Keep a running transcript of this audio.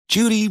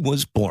Judy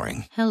was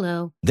boring.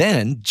 Hello.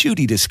 Then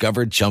Judy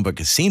discovered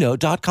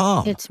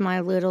ChumbaCasino.com. It's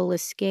my little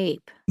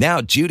escape. Now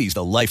Judy's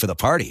the life of the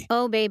party.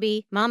 Oh,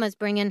 baby, mama's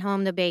bringing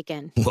home the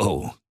bacon.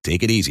 Whoa,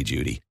 take it easy,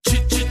 Judy.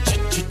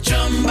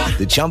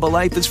 The Chumba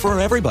life is for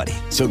everybody.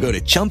 So go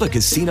to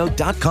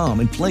ChumbaCasino.com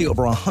and play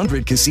over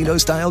 100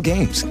 casino-style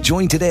games.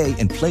 Join today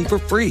and play for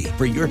free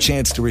for your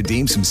chance to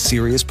redeem some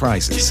serious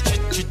prizes.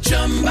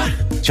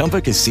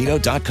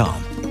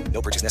 ChumbaCasino.com.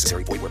 No purchase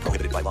necessary. Void where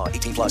prohibited by law.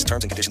 18 plus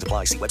terms and conditions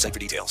apply. See website for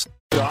details.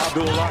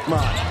 Abdul-Rahman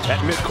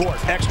at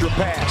midcourt. Extra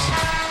pass.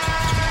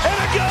 And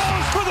it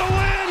goes for the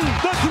win.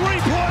 The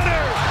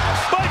three-pointer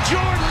by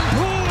Jordan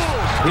Poole.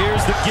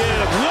 Here's the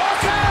give.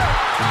 Walker.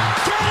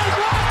 Kenny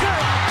Walker.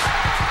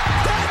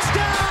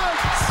 Touchdown.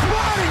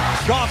 Sparty.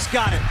 Goff's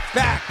got it.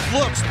 Back.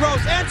 Looks.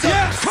 Throws. Ends up.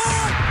 Yes.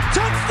 Caught.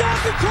 Touchdown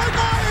Detroit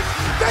Lions.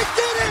 They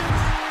did it.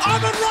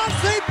 Amon-Ra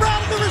St. Brown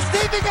in the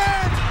receiving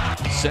end.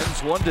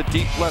 Sends one to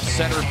deep left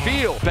center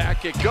field.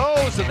 Back it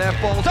goes, and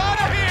that ball's out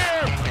of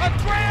here. A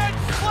grand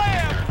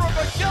slam from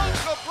Miguel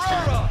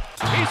Cabrera.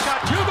 He's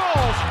got 2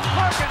 goals.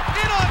 Larkin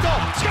in on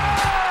goal.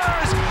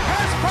 Scores!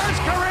 His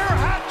first career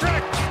hat trick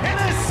in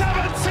his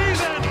 7th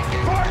season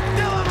for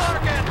Dylan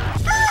Larkin.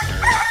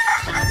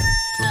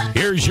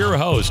 Here's your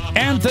host,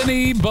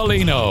 Anthony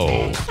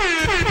Bellino.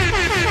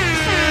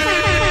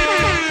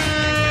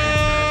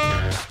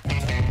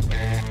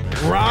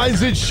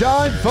 Rise and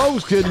shine,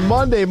 folks. Good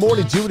Monday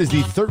morning to you. It is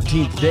the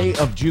 13th day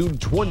of June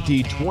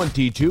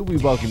 2022. We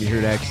welcome you here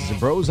to X's and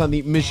Bros on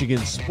the Michigan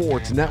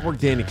Sports Network.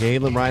 Danny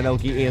Cahalan, Ryan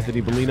Elke,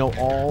 Anthony Bellino,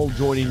 all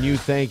joining you.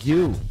 Thank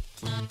you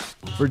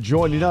for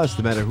joining us.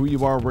 No matter who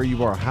you are, where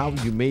you are, how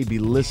you may be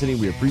listening,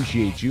 we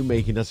appreciate you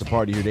making us a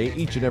part of your day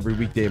each and every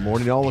weekday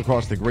morning all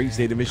across the great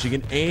state of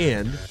Michigan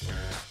and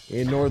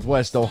in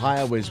Northwest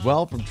Ohio as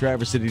well. From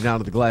Traverse City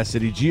down to the Glass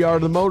City, GR to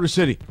the Motor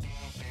City.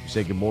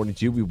 Say good morning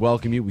to you. We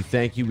welcome you. We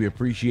thank you. We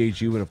appreciate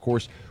you. And, of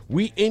course,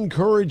 we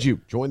encourage you.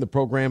 Join the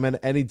program at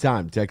any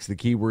time. Text the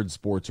keyword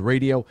Sports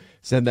Radio.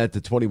 Send that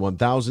to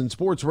 21,000.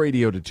 Sports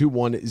Radio to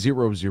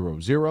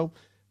 21000.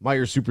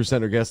 Meyer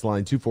Supercenter guest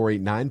line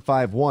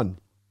 248-951-2176.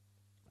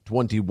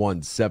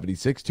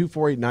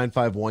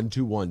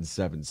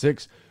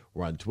 248-951-2176.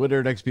 We're on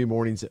Twitter at XB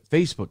Mornings,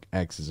 Facebook,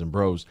 X's and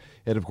Bros.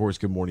 And, of course,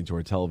 good morning to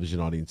our television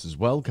audience as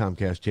well.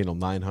 Comcast Channel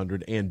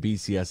 900 and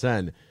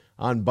BCSN.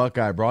 On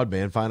Buckeye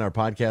Broadband. Find our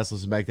podcast,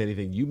 listen back to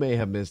anything you may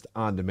have missed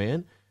on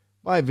demand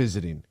by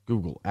visiting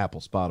Google,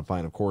 Apple, Spotify,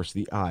 and, of course,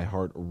 the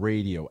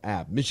iHeartRadio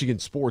app.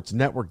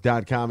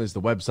 MichiganSportsNetwork.com is the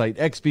website.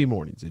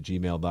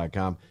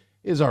 xbmornings@gmail.com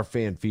is our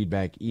fan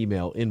feedback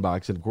email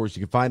inbox. And, of course,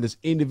 you can find us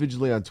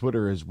individually on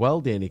Twitter as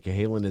well. Danny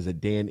Cahalan is at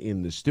Dan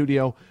in the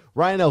studio.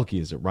 Ryan Elke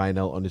is at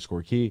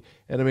RyanL_Key.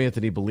 And I'm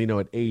Anthony Bellino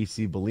at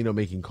AAC Bellino,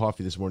 making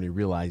coffee this morning,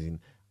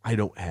 realizing I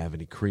don't have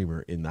any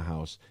creamer in the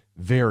house.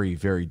 Very,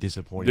 very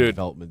disappointing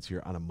developments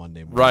here on a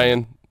Monday morning.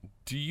 Ryan,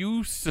 do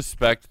you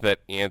suspect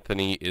that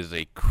Anthony is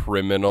a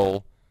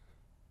criminal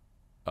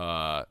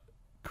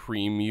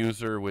cream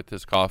user with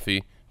his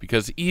coffee?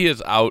 Because he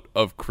is out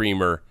of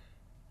creamer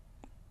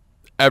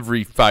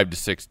every 5 to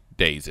 6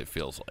 days, it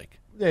feels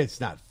like.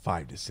 It's not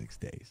 5 to 6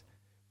 days.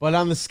 But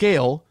on the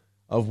scale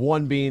of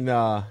 1 being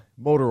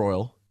motor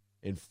oil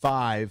and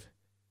 5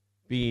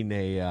 being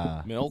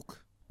a...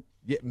 milk?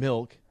 Yeah,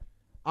 milk.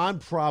 I'm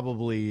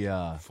probably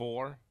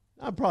 4.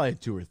 I'm probably a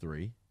 2 or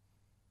 3.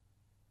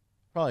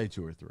 Probably a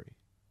 2 or 3.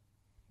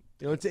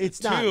 You know,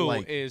 it's not 2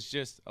 like is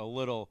just a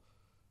little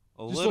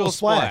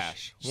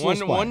splash.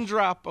 One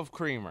drop of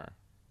creamer.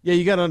 Yeah,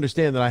 you got to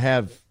understand that I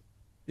have,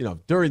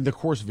 during the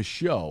course of a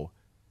show,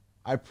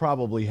 I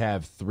probably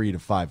have 3 to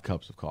 5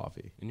 cups of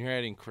coffee. And you're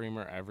adding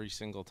creamer every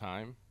single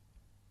time?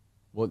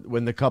 Well,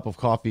 when the cup of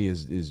coffee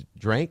is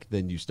drank,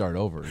 then you start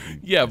over.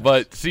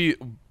 But see,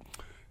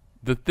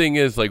 the thing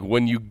is, like,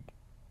 when you,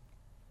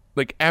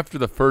 like, after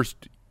the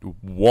first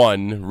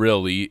one,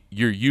 really,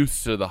 you're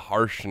used to the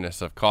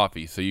harshness of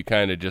coffee. So you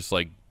kind of just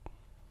like,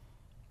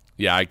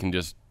 I can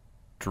just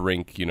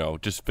drink,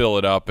 just fill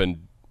it up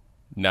and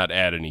not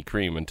add any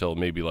cream until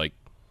maybe like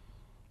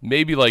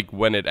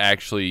when it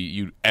actually,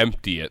 you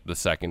empty it the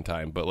second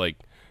time. But like,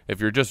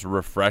 if you're just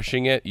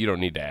refreshing it, you don't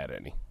need to add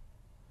any.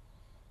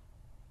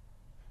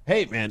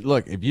 Hey man,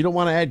 look, if you don't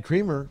want to add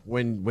creamer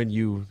when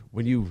you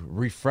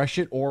refresh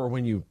it or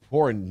when you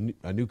pour in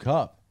a new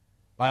cup,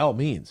 by all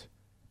means,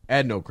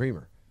 add no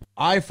creamer.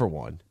 I, for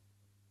one,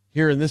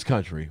 here in this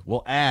country,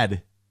 will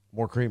add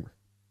more creamer.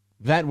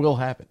 That will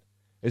happen,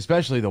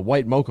 especially the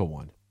white mocha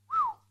one.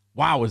 Whew.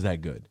 Wow, is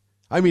that good?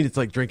 I mean, it's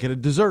like drinking a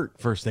dessert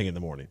first thing in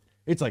the morning.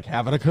 It's like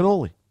having a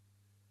cannoli.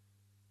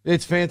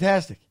 It's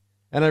fantastic.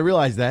 And I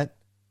realized that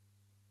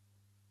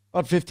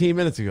about 15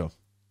 minutes ago.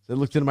 So I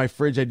looked into my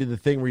fridge. I did the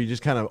thing where you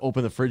just kind of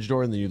open the fridge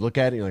door and then you look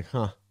at it and you're like,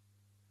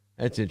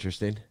 that's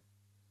interesting.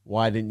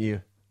 Why didn't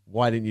you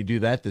do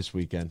that this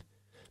weekend?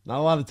 Not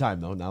a lot of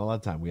time, though. Not a lot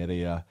of time. We had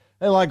a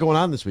lot going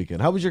on this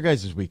weekend. How was your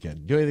guys this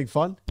weekend? Do anything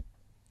fun?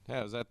 Yeah,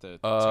 I was at the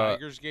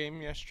Tigers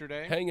game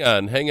yesterday. Hang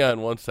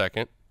on 1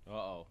 second.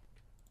 Uh-oh.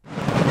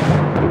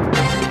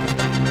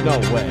 No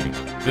way.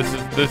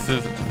 This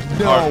is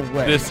no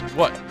way.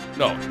 What?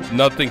 No,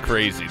 nothing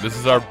crazy. This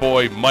is our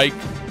boy Mike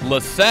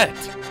Lissette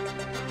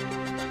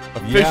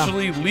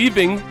officially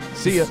leaving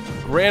See ya.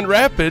 Grand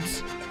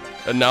Rapids.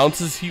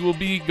 Announces he will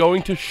be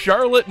going to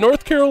Charlotte,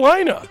 North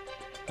Carolina.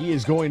 He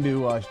is going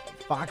to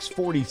Fox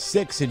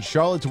 46 in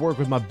Charlotte to work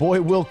with my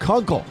boy Will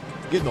Kunkel,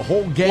 getting the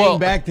whole gang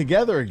back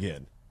together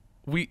again.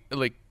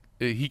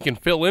 He can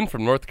fill in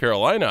from North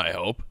Carolina, I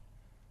hope.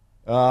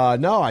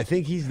 No, I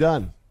think he's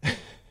done.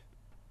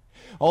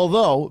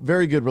 Although,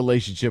 very good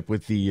relationship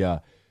with the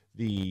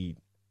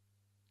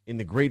in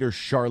the greater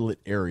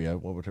Charlotte area.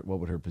 What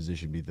would her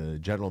position be? The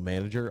general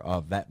manager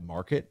of that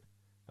market,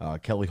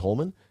 Kelly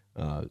Holman.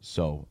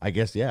 So I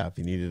guess, if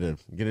he needed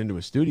to get into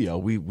a studio,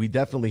 we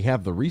definitely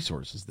have the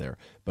resources there.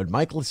 But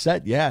Mike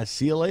Lissette,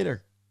 see you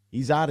later.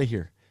 He's out of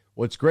here.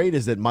 What's great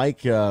is that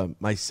Mike,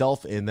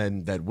 myself, and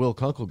then that Will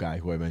Kunkel guy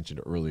who I mentioned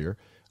earlier,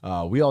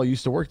 we all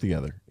used to work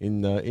together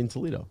in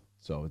Toledo.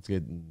 So it's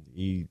good.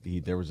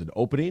 There was an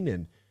opening,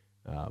 and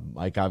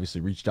Mike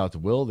obviously reached out to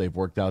Will. They've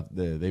worked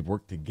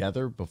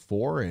together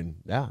before, and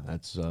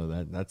that's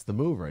the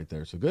move right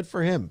there. So good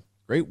for him.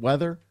 Great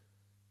weather.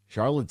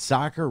 Charlotte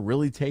soccer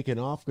really taking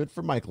off. Good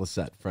for Mike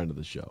Lissette, friend of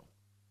the show.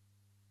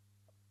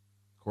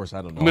 Of course,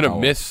 I don't know. I'm going to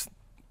miss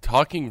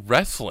talking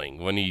wrestling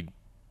when he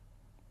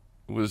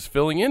was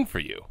filling in for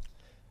you.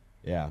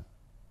 Yeah,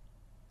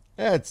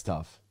 it's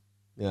tough.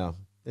 Yeah,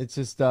 it's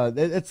just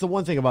it's the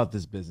one thing about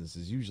this business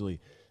is usually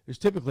there's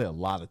typically a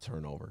lot of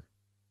turnover,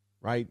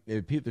 right?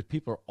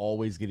 People are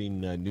always getting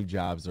new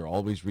jobs. They're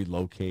always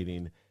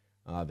relocating.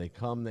 They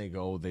come, they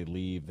go, they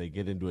leave. They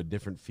get into a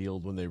different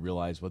field when they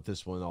realize what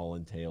this one all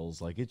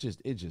entails. Like it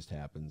just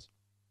happens.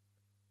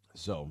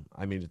 So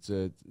I mean,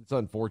 it's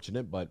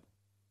unfortunate, but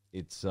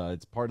it's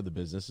part of the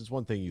business. It's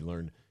one thing you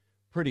learn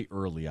pretty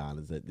early on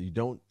is that you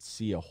don't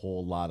see a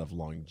whole lot of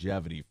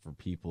longevity for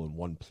people in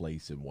one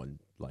place in one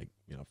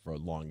for a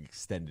long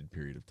extended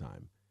period of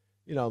time.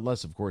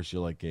 Unless of course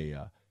you're like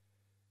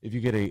if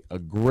you get a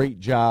great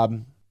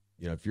job,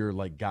 if you're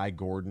like Guy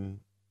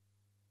Gordon.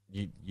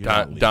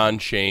 Don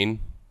Shane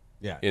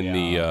in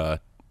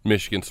the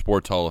Michigan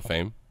Sports Hall of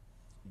Fame.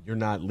 You're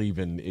not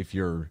leaving if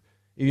you're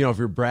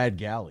Brad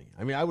Galley.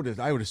 I mean, I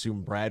would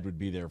assume Brad would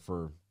be there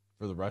for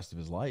the rest of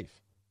his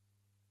life.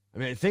 I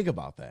mean, think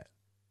about that.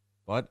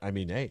 But I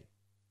mean, hey,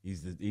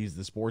 he's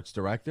the sports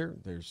director.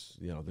 There's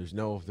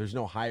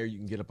no higher you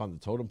can get up on the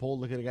totem pole.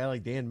 Look at a guy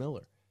like Dan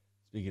Miller.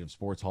 Speaking of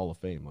Sports Hall of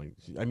Fame,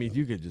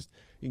 you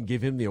can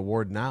give him the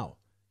award now.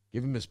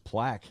 Give him his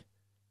plaque.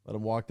 Let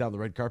him walk down the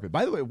red carpet.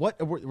 By the way,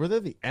 what were there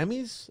the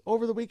Emmys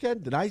over the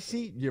weekend? Did I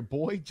see your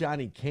boy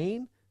Johnny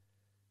Kane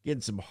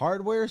getting some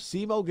hardware?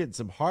 Simo getting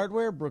some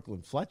hardware?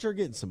 Brooklyn Fletcher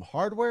getting some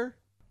hardware?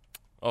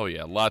 Oh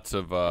yeah, lots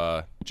of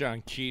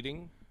John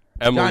Keating.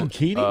 John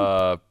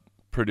Keating?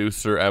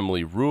 Producer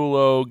Emily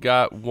Rulo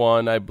got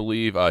one, I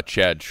believe.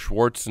 Chad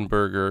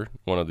Schwarzenberger,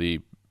 one of the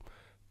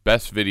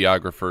best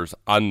videographers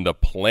on the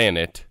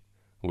planet.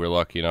 We're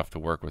lucky enough to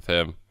work with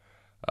him.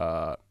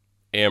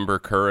 Amber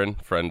Curran,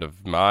 friend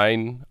of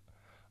mine.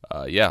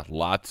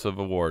 Lots of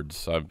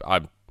awards.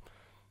 I'm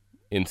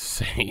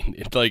insane.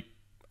 It's like,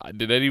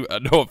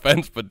 no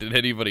offense, but did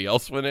anybody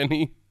else win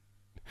any?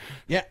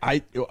 Yeah,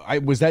 I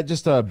was that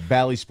just a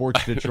Bally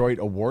Sports Detroit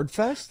award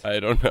fest? I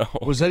don't know.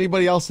 Was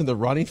anybody else in the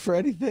running for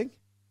anything?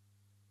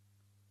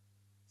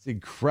 It's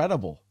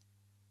incredible.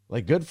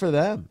 Like, good for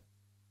them.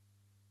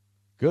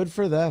 Good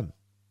for them.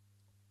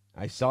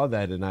 I saw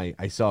that, and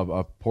I saw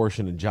a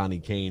portion of Johnny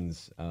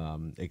Kane's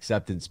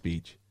acceptance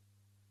speech.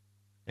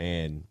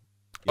 And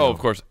of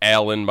course,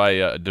 Alan, by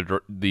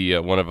the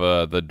one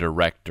of the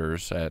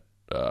directors at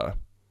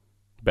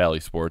Bally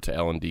Sports,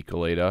 Alan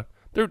DiColeta.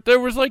 There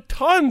was like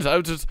tons.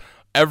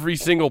 Every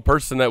single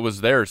person that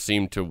was there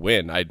seemed to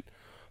win. I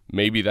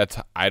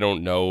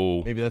don't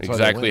know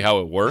exactly how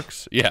it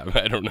works. Yeah,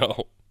 I don't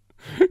know.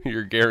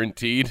 You're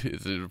guaranteed.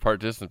 Is it a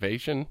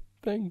participation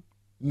thing?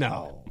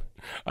 No.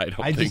 I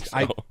don't think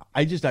so.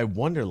 I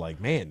wonder, like,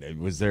 man,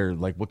 was there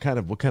like what kind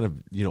of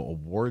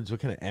awards,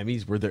 what kind of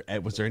Emmys were there?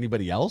 Was there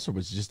anybody else, or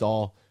was it just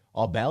all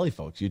Bally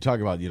folks? You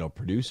talk about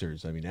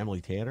producers. I mean,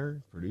 Emily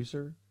Tanner,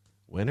 producer,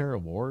 winner,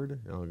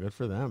 award. Good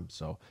for them.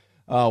 So,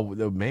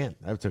 man,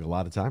 that took a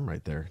lot of time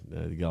right there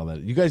to get all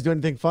that. You guys do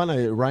anything fun?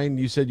 Ryan,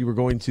 you said you were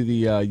going to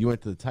you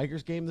went to the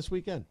Tigers game this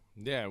weekend.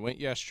 Yeah, I went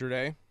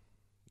yesterday.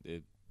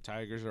 The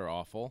Tigers are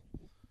awful.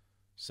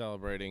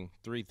 Celebrating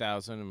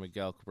 3,000 of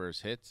Miguel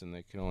Cabrera's hits, and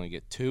they can only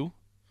get 2.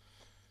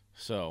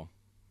 So,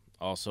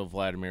 also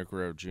Vladimir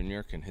Guerrero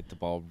Jr. can hit the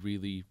ball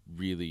really,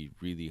 really,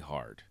 really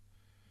hard.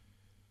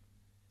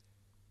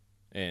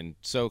 And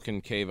so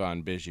can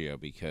Kayvon Biggio,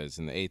 because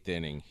in the 8th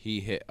inning,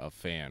 he hit a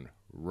fan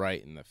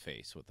right in the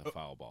face with a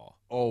foul ball.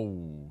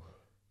 Oh.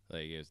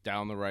 Like, it was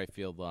down the right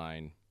field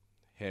line,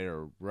 hit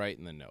her right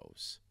in the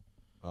nose.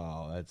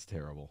 Oh, that's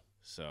terrible.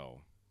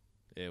 So,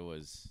 that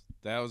was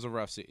a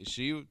rough scene.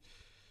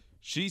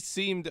 She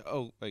seemed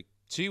like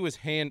she was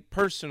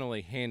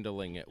personally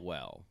handling it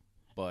well,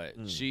 but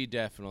she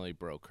definitely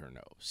broke her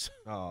nose.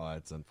 Oh,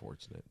 that's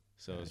unfortunate.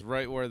 So it was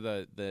right where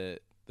the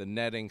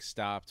netting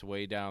stopped,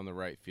 way down the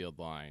right field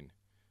line,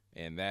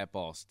 and that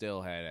ball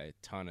still had a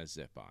ton of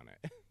zip on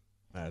it.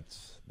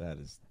 That's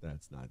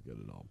not good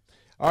at all.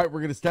 All right, we're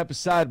going to step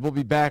aside. We'll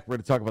be back. We're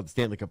going to talk about the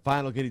Stanley Cup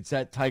Final, getting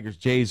set. Tigers,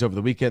 Jays over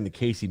the weekend. The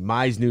Casey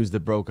Mize news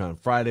that broke on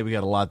Friday. We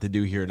got a lot to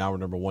do here in hour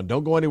number 1.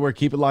 Don't go anywhere.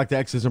 Keep it locked to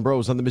X's and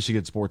Bros on the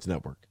Michigan Sports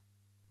Network.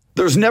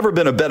 There's never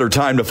been a better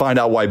time to find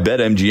out why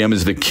BetMGM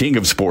is the king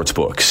of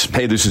sportsbooks.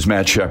 Hey, this is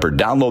Matt Shepard.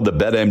 Download the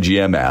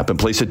BetMGM app and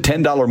place a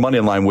 $10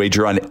 moneyline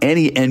wager on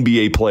any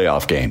NBA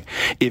playoff game.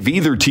 If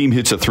either team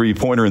hits a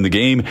three-pointer in the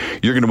game,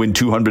 you're going to win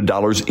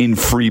 $200 in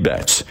free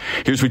bets.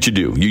 Here's what you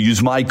do. You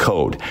use my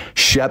code,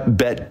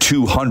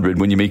 ShepBet200,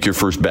 when you make your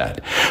first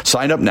bet.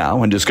 Sign up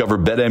now and discover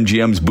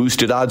BetMGM's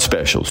boosted odds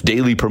specials,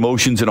 daily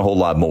promotions, and a whole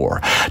lot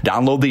more.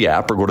 Download the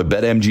app or go to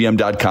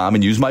BetMGM.com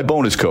and use my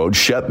bonus code,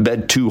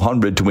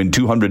 ShepBet200, to win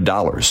 $200.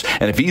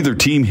 And if either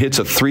team hits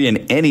a 3 in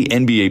any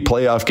NBA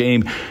playoff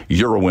game,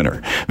 you're a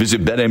winner.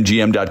 Visit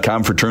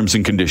BetMGM.com for terms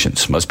and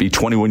conditions. Must be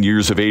 21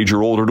 years of age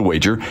or older to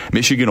wager.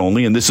 Michigan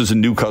only, and this is a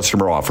new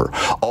customer offer.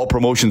 All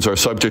promotions are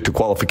subject to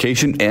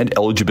qualification and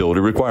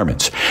eligibility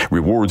requirements.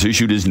 Rewards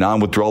issued as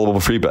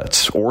non-withdrawable free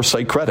bets or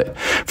site credit.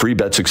 Free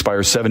bets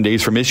expire 7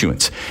 days from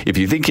issuance. If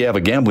you think you have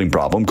a gambling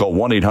problem, call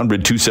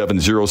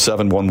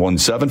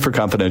 1-800-270-7117 for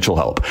confidential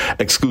help.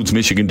 Excludes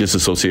Michigan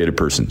disassociated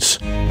persons.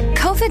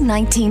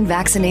 COVID-19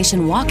 vaccination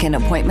walk-in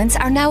appointments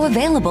are now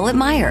available at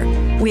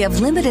Meijer. We have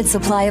limited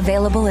supply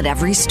available at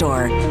every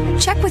store.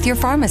 Check with your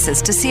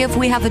pharmacist to see if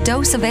we have a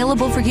dose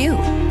available for you.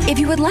 If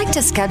you would like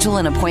to schedule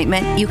an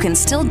appointment, you can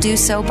still do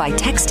so by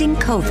texting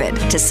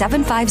COVID to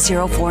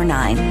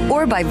 75049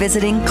 or by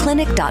visiting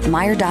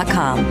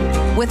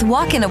clinic.meijer.com. With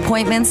walk-in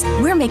appointments,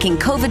 we're making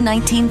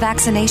COVID-19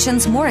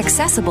 vaccinations more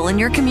accessible in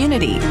your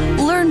community.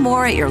 Learn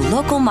more at your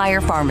local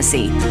Meijer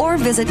pharmacy or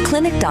visit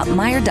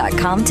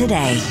clinic.meijer.com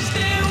today.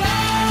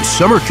 The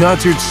Summer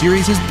Concert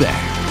Series is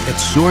back at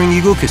Soaring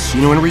Eagle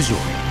Casino and Resort,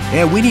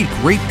 and we need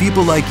great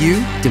people like you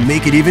to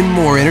make it even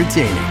more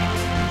entertaining.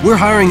 We're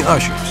hiring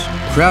ushers,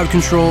 crowd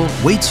control,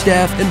 wait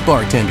staff, and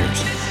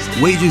bartenders.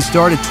 Wages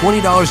start at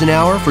 $20 an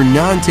hour for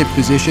non-tip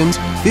positions,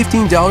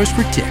 $15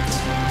 for tips.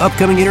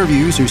 Upcoming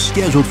interviews are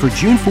scheduled for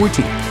June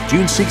 14th,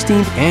 June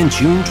 16th, and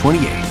June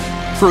 28th.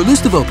 For a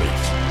list of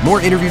openings,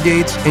 more interview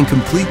dates, and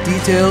complete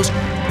details,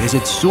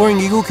 visit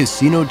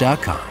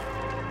SoaringEagleCasino.com.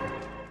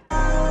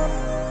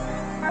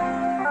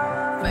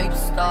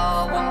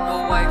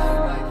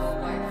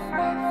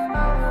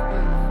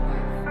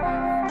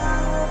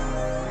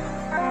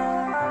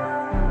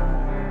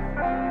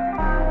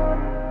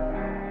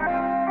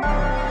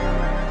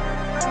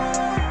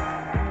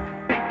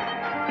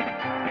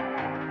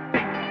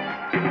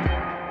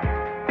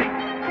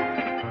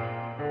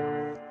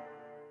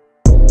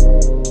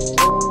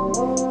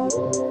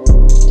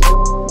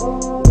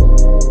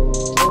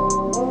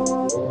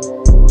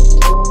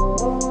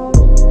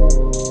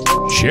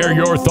 Share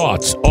your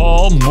thoughts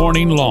all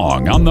morning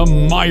long on the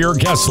Meijer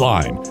Guest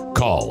Line.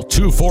 Call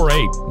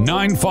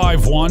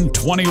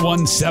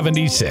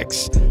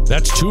 248-951-2176.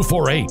 That's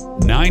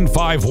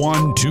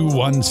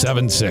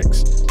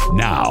 248-951-2176.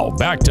 Now,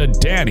 back to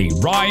Danny,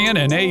 Ryan,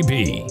 and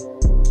AB.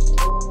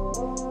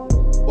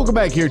 Welcome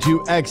back here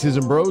to X's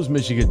and Bros,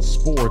 Michigan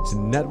Sports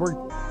Network.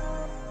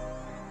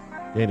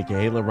 Danny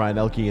Cahalan, Ryan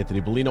Elke,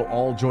 Anthony Bellino,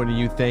 all joining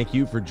you. Thank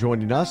you for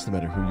joining us, no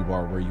matter who you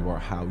are, where you are,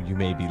 how you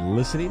may be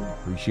listening.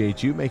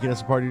 Appreciate you making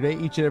us a part of your day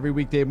each and every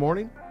weekday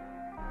morning,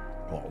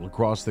 all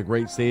across the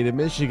great state of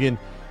Michigan.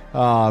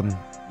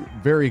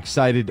 Very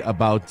excited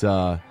about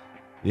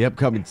the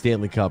upcoming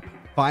Stanley Cup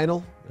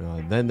Final.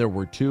 Then there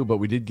were 2, but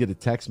we did get a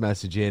text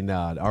message in.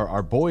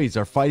 Our boys,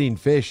 our Fighting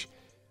Fish,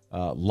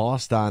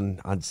 lost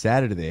on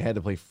Saturday. They had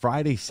to play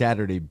Friday,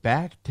 Saturday,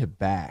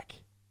 back-to-back.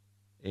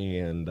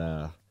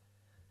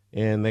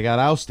 And they got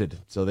ousted.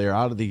 So they're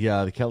out of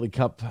the Kelly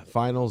Cup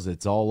Finals.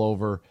 It's all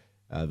over.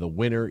 The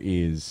winner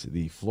is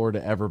the Florida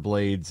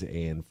Everblades.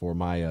 And for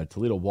my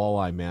Toledo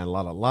Walleye, man, a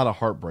lot of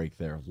heartbreak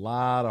there. A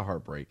lot of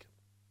heartbreak.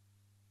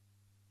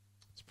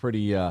 It's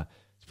pretty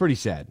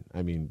sad.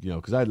 I mean,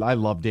 because I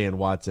love Dan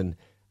Watson.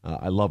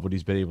 I love what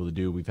he's been able to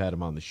do. We've had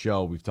him on the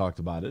show. We've talked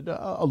about it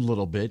a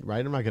little bit,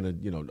 right? I'm not going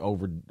to,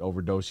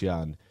 overdose you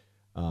on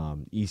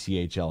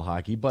ECHL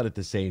hockey, but at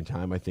the same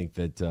time, I think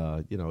that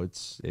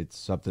it's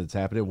something that's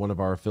happening in one of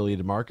our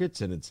affiliated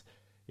markets, and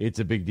it's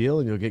a big deal.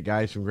 And you'll get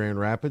guys from Grand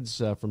Rapids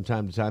from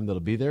time to time that'll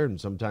be there, and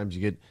sometimes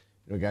you get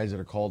guys that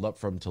are called up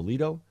from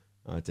Toledo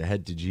to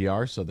head to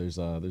GR. So there's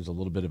a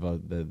little bit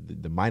of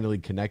the minor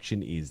league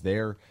connection is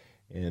there,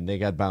 and they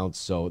got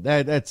bounced. So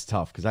that's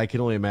tough because I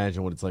can only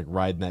imagine what it's like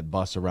riding that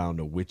bus around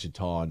to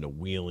Wichita and to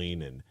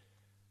Wheeling and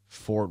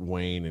Fort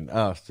Wayne, and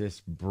it's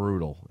just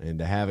brutal. And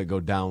to have it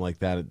go down like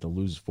that, to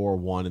lose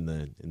 4-1 in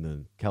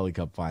the Kelly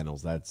Cup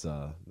Finals, that's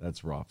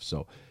rough.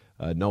 So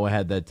Noah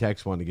had that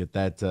text, wanted to get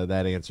that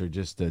answer.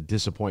 Just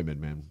disappointment,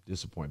 man.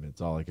 Disappointment.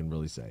 That's all I can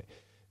really say.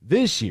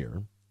 This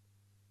year,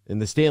 in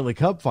the Stanley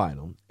Cup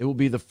Final, it will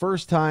be the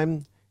first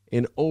time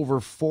in over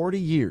 40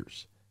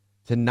 years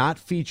to not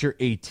feature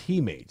a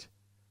teammate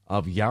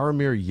of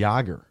Jaromir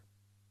Jagr.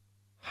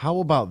 How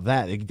about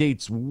that? It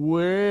dates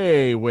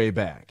way, way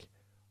back.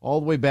 all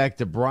the way back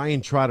to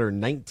Brian Trotter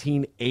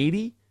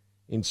 1980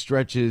 and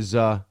stretches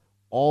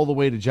all the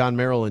way to John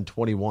Merrill in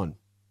 21.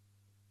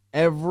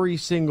 Every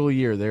single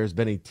year there's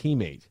been a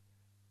teammate,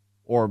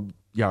 or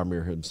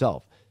Jaromir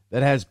himself,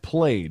 that has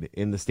played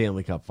in the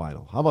Stanley Cup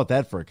final. How about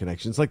that for a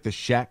connection? It's like the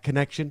Shaq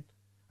connection.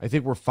 I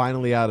think we're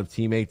finally out of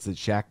teammates that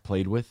Shaq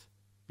played with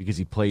because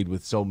he played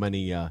with so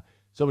many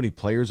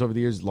players over the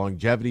years,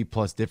 longevity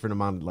plus different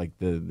amount, like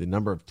the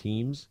number of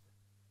teams.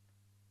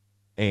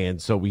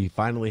 And so we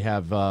finally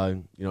have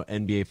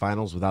NBA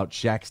finals without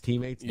Shaq's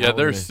teammates. Yeah,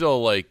 there's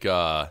still like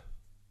I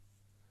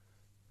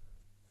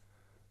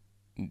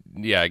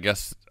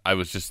guess I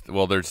was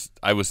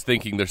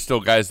thinking there's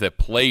still guys that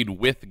played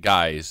with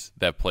guys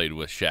that played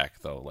with Shaq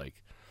though.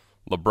 Like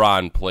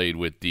LeBron played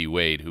with D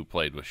Wade, who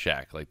played with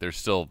Shaq. Like there's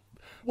still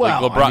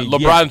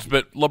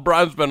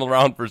LeBron's been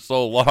around for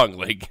so long.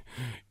 Like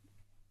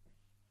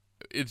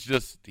it's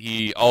just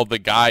all the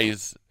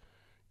guys,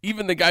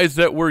 even the guys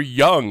that were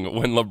young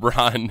when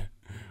LeBron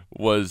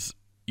was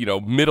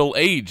middle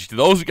aged,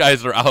 those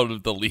guys are out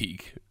of the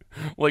league.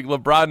 Like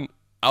LeBron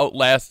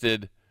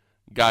outlasted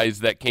guys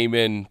that came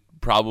in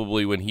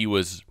probably when he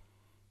was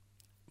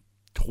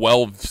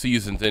 12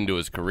 seasons into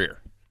his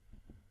career.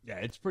 Yeah,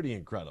 it's pretty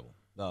incredible.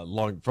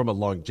 From a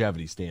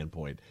longevity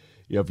standpoint,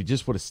 if he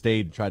just would have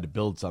stayed and tried to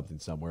build something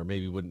somewhere,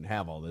 maybe he wouldn't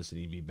have all this and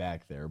he'd be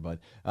back there. But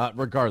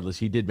regardless,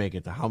 he did make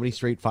it to how many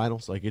straight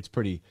finals? Like it's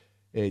pretty.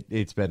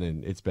 It's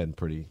been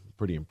pretty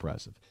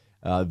impressive.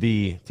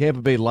 The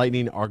Tampa Bay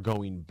Lightning are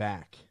going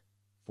back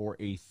for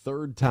a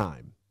third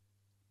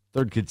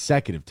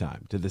consecutive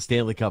time to the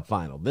Stanley Cup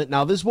final.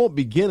 Now, this won't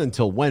begin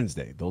until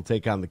Wednesday. They'll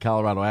take on the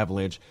Colorado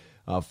Avalanche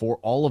for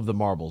all of the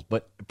marbles,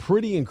 but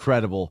pretty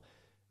incredible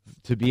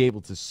to be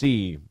able to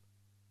see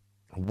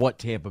what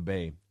Tampa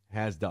Bay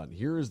has done.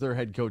 Here is their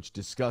head coach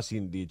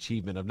discussing the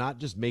achievement of not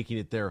just making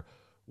it there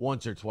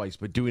once or twice,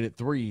 but doing it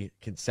 3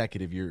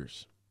 consecutive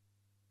years.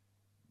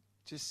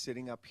 Just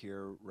sitting up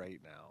here right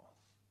now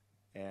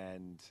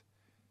and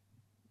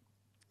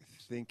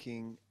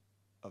thinking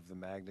of the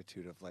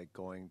magnitude of like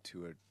going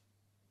to a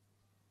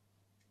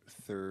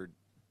third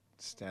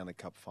Stanley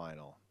Cup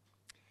final.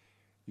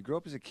 You grow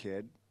up as a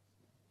kid,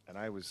 and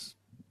I was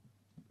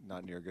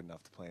not near good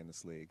enough to play in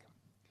this league.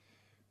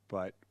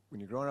 But when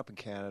you're growing up in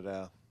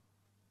Canada,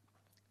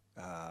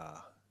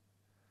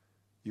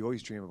 you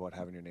always dream about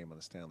having your name on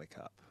the Stanley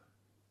Cup.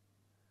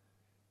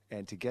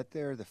 And to get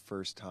there the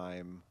first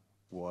time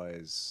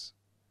was,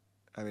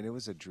 it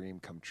was a dream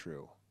come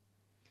true.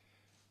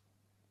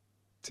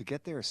 To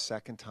get there a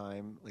second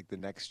time, like the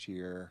next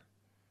year,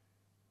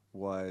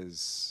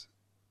 was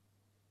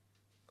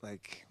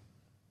like,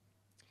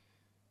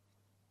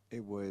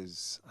 it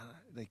was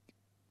like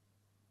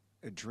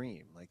a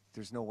dream. Like,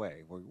 there's no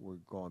way we're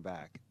going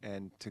back.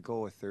 And to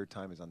go a third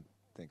time is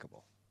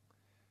unthinkable.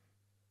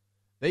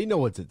 They know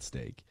what's at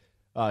stake.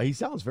 He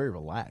sounds very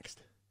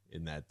relaxed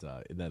in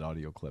that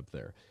audio clip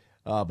there.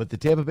 But the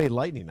Tampa Bay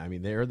Lightning,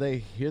 here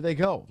they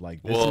go.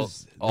 Like this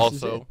is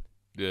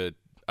it.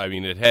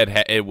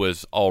 It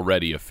was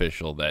already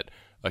official that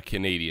a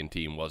Canadian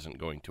team wasn't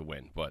going to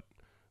win. But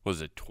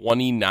was it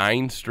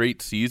 29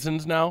 straight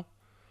seasons now?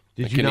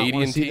 Did you not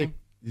want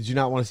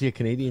to see a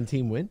Canadian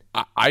team win?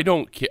 I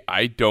don't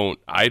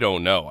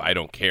know. I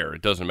don't care.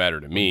 It doesn't matter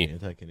to me.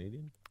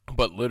 Anti-Canadian?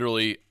 But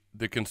literally,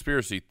 the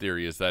conspiracy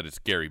theory is that it's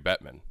Gary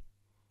Bettman,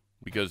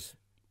 because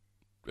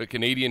a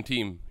Canadian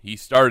team, he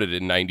started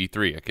in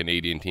 93. A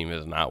Canadian team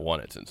has not won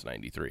it since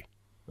 93.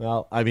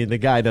 Well, the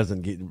guy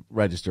doesn't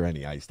register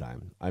any ice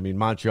time.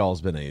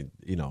 Montreal's been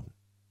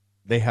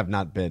they have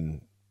not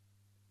been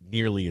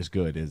nearly as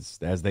good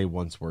as they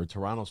once were.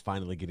 Toronto's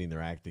finally getting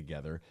their act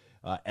together.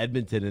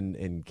 Edmonton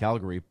and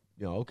Calgary,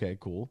 okay,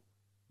 cool.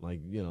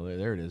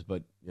 There it is.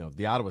 But,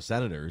 the Ottawa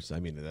Senators, are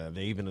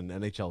they even an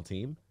NHL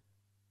team?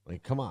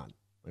 Like, come on.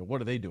 Like,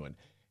 what are they doing?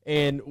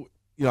 And,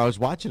 I was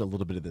watching a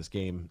little bit of this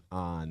game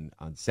on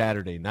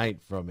Saturday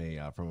night from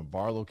a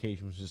bar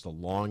location. It was just a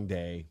long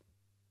day.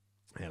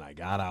 And I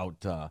got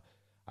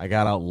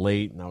out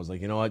late, and I was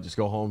like, you know what, just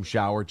go home,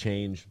 shower,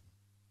 change,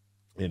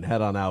 and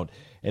head on out.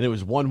 And it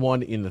was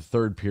 1-1 in the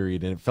third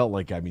period, and it felt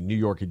like, New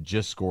York had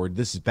just scored.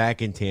 This is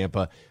back in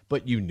Tampa,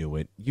 but you knew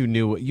it. You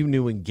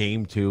knew in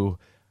Game 2.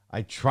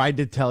 I tried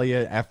to tell you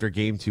after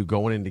Game 2,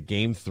 going into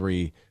Game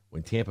 3,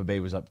 when Tampa Bay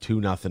was up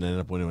 2-0 and ended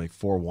up winning like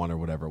 4-1 or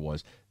whatever it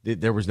was,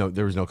 there was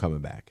no coming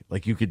back.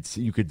 Like you could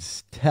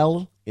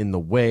tell in the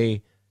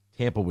way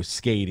Tampa was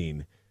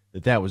skating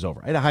that was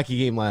over. I had a hockey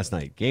game last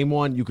night. Game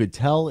 1, you could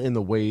tell in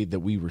the way that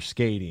we were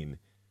skating,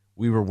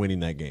 we were winning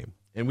that game.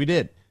 And we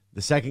did.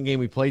 The second game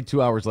we played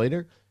 2 hours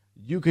later,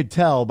 you could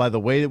tell by the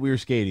way that we were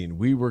skating,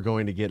 we were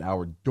going to get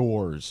our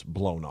doors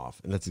blown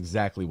off. And that's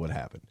exactly what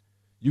happened.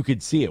 You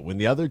could see it. When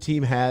the other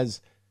team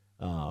has,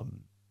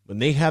 when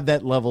they have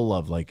that level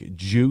of like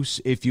juice,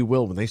 if you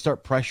will, when they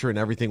start pressuring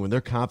everything, when they're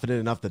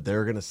confident enough that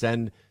they're going to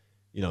send,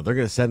 they're going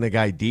to send a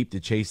guy deep to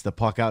chase the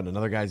puck out and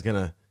another guy's going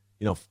to,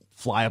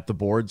 fly up the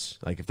boards.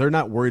 Like if they're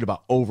not worried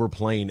about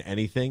overplaying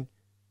anything,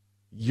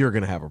 you're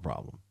going to have a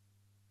problem.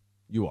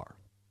 You are.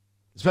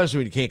 Especially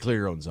when you can't clear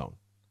your own zone.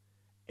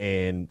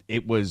 And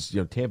it was,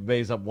 Tampa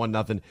Bay's up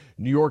 1-0.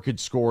 New York had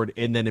scored,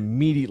 and then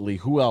immediately,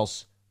 who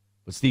else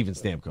but Steven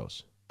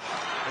Stamkos?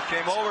 It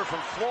came over from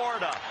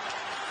Florida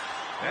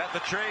at the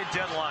trade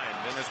deadline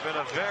and has been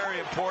a very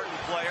important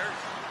player.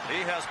 He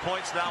has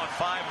points now in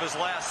 5 of his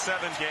last 7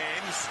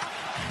 games.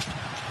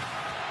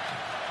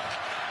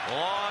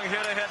 Long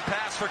hit-ahead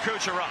pass for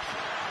Kucherov.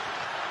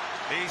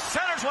 The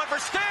centers one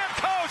for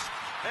Stamkos,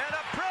 and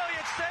a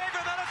brilliant save,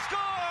 and then a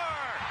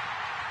score!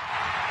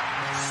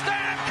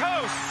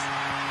 Stamkos,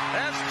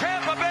 as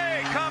Tampa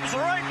Bay comes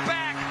right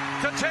back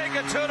to take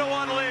a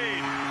 2-1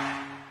 lead.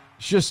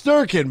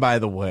 Shesterkin, by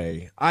the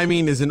way,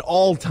 is an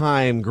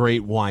all-time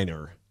great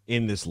whiner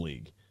in this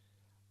league.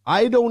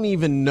 I don't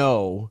even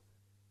know.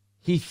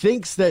 He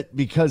thinks that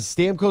because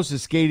Stamkos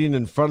is skating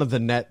in front of the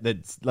net,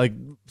 that's like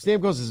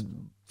Stamkos'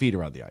 feet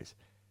are on the ice.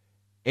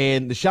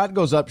 And the shot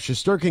goes up.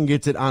 Shesterkin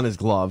gets it on his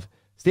glove.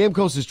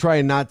 Stamkos is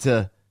trying not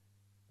to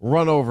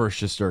run over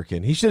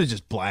Shesterkin. He should have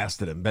just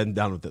blasted him, been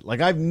done with it.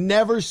 Like, I've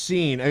never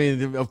seen,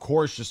 of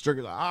course,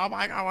 Shesterkin, oh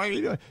my God, what are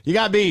you doing? You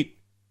got beat.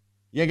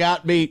 You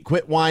got beat.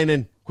 Quit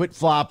whining. Quit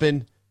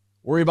flopping.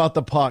 Worry about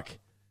the puck.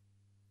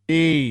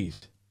 Jeez.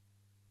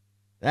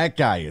 That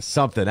guy is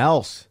something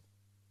else.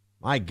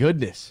 My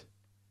goodness.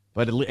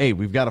 But, hey,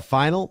 we've got a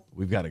final.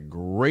 We've got a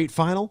great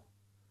final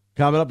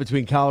coming up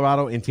between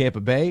Colorado and Tampa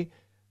Bay.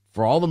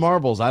 For all the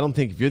marbles, I don't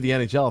think if you're the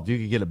NHL, if you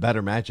could get a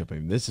better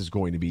matchup, this is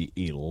going to be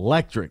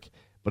electric.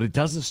 But it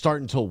doesn't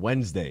start until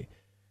Wednesday.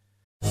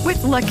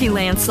 With Lucky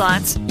Land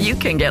Slots, you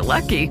can get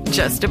lucky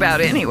just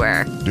about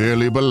anywhere.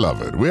 Dearly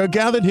beloved, we are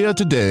gathered here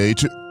today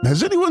to...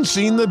 Has anyone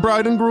seen the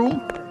bride and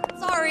groom?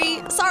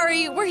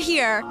 Sorry, we're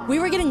here. We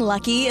were getting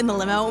lucky in the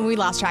limo and we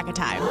lost track of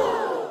time.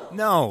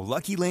 No,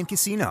 Lucky Land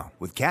Casino,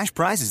 with cash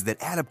prizes that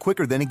add up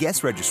quicker than a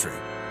guest registry.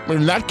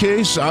 In that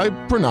case, I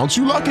pronounce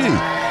you lucky.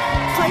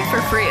 Play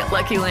for free at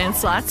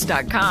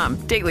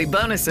LuckyLandSlots.com. Daily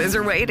bonuses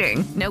are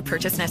waiting. No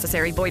purchase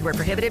necessary. Void where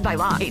prohibited by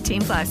law.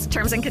 18+.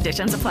 Terms and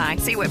conditions apply.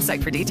 See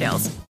website for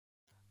details.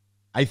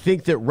 I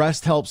think that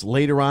rest helps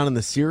later on in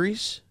the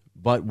series,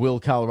 but will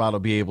Colorado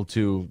be able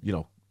to,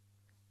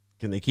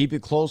 can they keep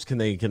it close? Can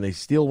they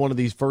steal one of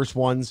these first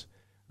ones?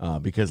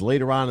 Because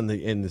later on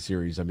in the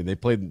series, they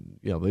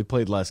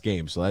played less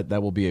games, so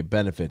that will be a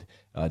benefit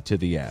to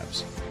the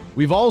Avs.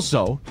 We've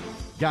also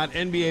got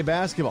NBA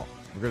basketball.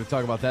 We're going to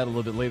talk about that a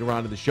little bit later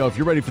on in the show. If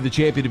you're ready for the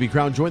champion to be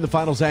crowned, join the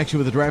finals action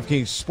with the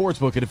DraftKings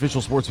Sportsbook, an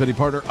official sports betting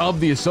partner of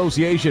the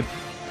association.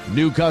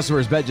 New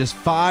customers bet just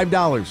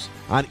 $5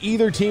 on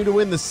either team to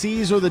win the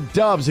C's or the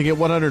Dubs and get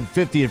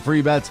 $150 in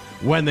free bets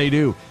when they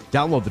do.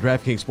 Download the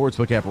DraftKings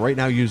Sportsbook app right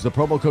now. Use the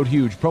promo code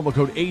HUGE, promo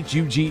code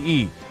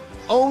HUGE,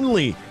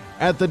 only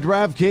at the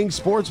DraftKings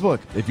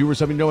Sportsbook. If you or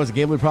somebody you know has a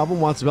gambling problem,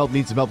 wants some help,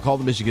 needs some help, call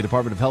the Michigan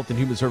Department of Health and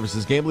Human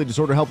Services Gambling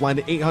Disorder Helpline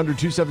at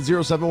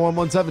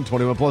 800-270-7117.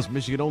 21 plus,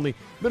 Michigan only.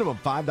 Minimum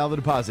 $5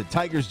 deposit.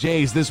 Tigers,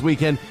 Jays this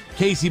weekend.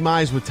 Casey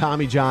Mize with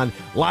Tommy John.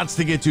 Lots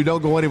to get to.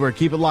 Don't go anywhere.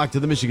 Keep it locked to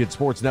the Michigan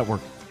Sports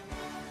Network.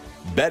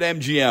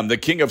 BetMGM, the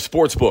king of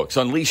sportsbooks,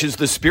 unleashes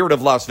the spirit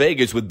of Las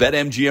Vegas with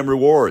BetMGM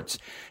Rewards.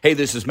 Hey,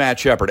 this is Matt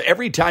Shepard.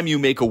 Every time you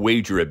make a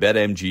wager at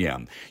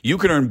BetMGM, you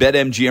can earn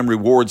BetMGM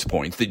Rewards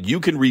points that you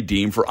can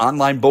redeem for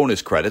online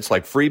bonus credits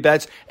like free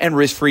bets and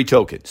risk-free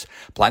tokens.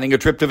 Planning a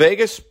trip to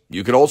Vegas?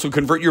 You can also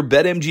convert your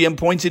BetMGM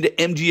points into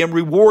MGM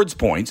Rewards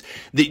points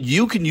that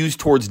you can use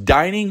towards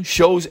dining,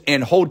 shows,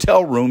 and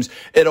hotel rooms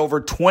at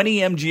over 20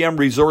 MGM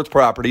Resorts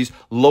properties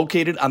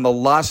located on the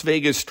Las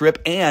Vegas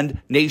Strip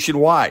and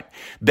nationwide.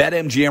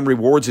 BetMGM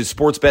Rewards is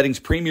sports betting's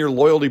premier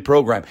loyalty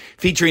program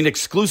featuring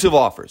exclusive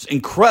offers,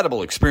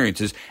 incredible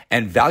experiences,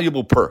 and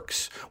valuable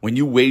perks when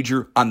you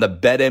wager on the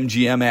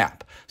BetMGM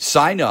app.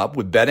 Sign up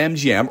with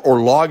BetMGM or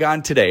log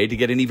on today to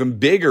get an even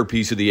bigger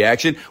piece of the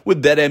action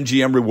with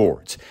BetMGM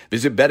Rewards.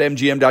 Visit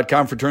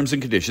BetMGM.com for terms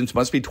and conditions.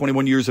 Must be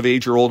 21 years of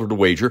age or older to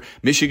wager.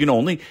 Michigan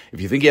only.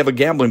 If you think you have a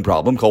gambling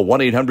problem, call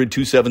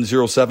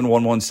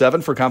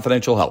 1-800-270-7117 for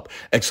confidential help.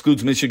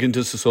 Excludes Michigan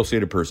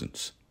disassociated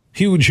persons.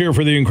 Huge here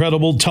for the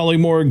incredible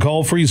Tullymore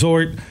Golf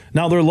Resort.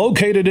 Now they're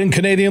located in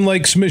Canadian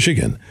Lakes,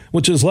 Michigan,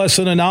 which is less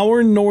than an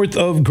hour north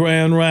of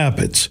Grand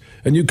Rapids.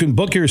 And you can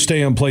book your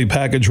stay and play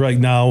package right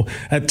now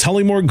at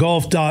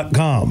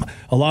TullymoreGolf.com.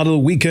 A lot of the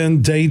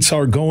weekend dates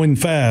are going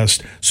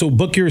fast, so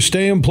book your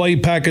stay and play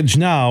package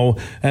now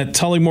at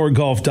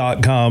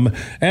TullymoreGolf.com.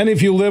 And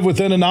if you live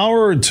within an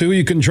hour or two,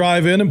 you can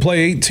drive in and play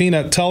 18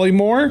 at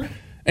Tullymore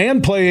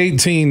and play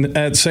 18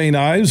 at St.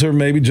 Ives, or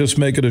maybe just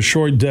make it a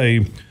short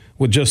day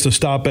with just a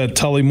stop at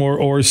Tullymore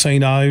or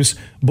St. Ives.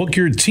 Book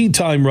your tee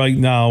time right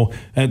now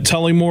at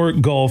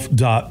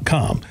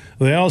TullymoreGolf.com.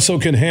 They also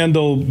can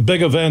handle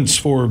big events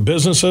for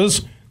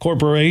businesses,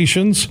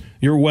 corporations,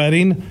 your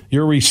wedding,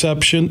 your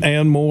reception,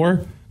 and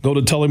more. Go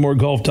to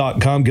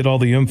TullymoreGolf.com, get all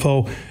the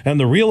info. And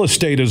the real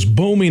estate is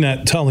booming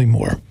at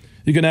Tullymore.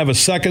 You can have a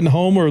second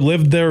home or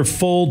live there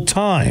full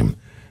time.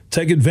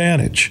 Take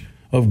advantage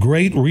of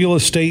great real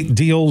estate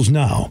deals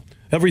now.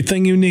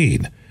 Everything you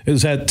need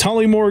is at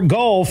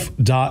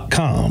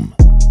TullymoreGolf.com.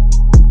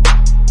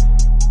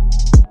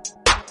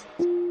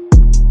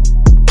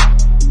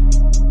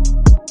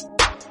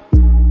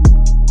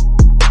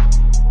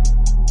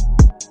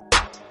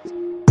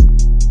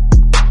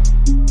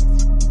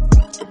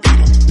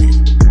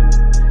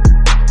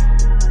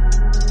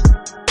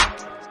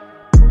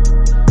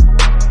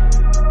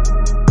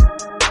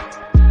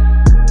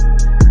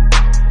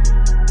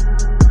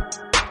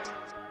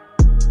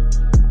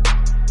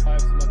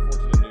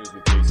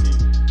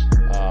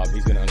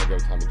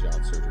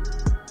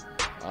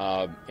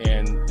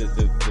 And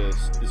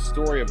the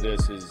story of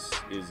this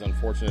is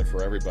unfortunate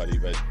for everybody,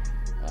 but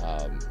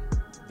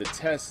the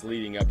tests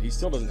leading up, he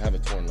still doesn't have a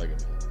torn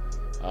ligament.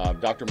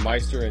 Dr.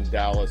 Meister in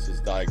Dallas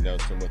has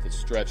diagnosed him with a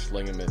stretched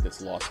ligament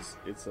that's lost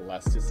its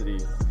elasticity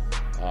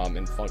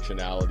and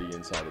functionality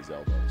inside his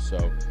elbow.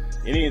 So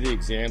any of the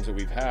exams that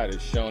we've had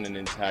has shown an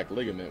intact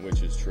ligament,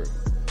 which is true.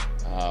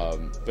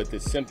 But the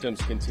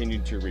symptoms continue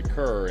to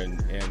recur,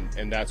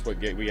 and that's what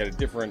we had a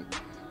different,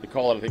 they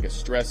call it, I think, a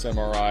stress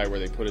MRI, where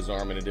they put his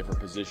arm in a different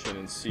position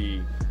and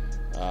see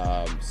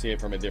it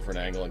from a different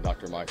angle, and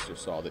Dr. Meister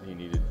saw that he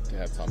needed to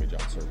have Tommy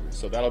John surgery.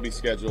 So that'll be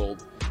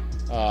scheduled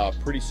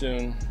pretty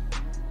soon.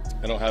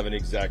 I don't have an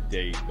exact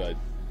date, but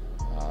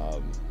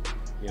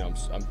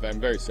I'm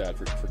very sad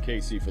for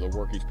Casey, for the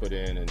work he's put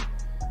in,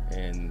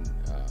 and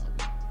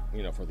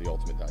for the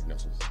ultimate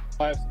diagnosis.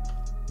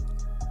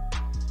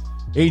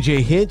 AJ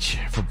Hinch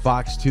from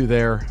Fox 2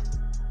 there,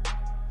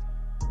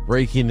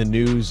 breaking the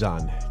news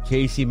on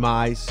Casey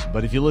Mize.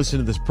 But if you listen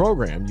to this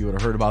program, you would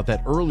have heard about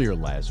that earlier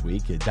last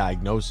week, a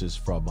diagnosis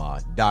from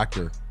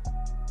Dr.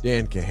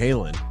 Dan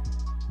Cahalan,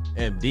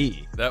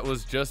 MD. That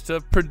was just a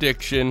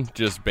prediction,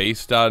 just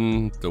based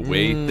on the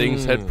way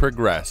things had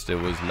progressed. It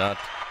was not,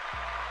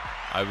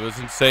 I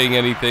wasn't saying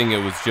anything.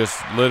 It was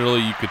just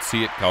literally, you could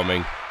see it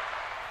coming.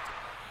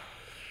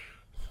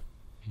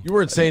 You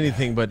weren't saying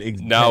anything, but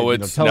now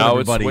it's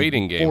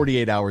waiting game.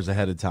 48 hours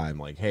ahead of time,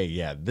 like, hey,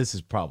 yeah, this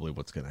is probably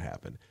what's going to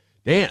happen.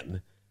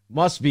 Dan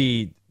must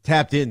be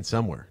tapped in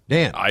somewhere.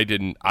 Dan,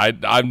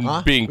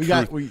 I'm being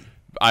truthful.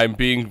 I'm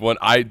being one.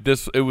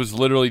 It was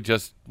literally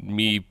just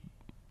me.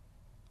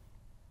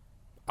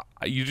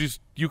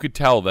 You could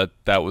tell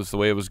that was the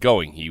way it was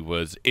going. He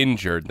was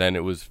injured, then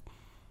it was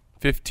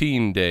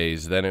 15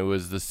 days, then it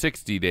was the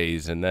 60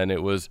 days, and then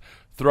it was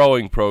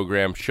throwing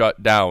program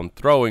shut down.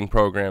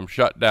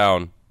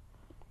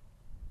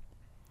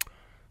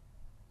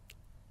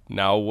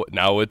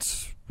 Now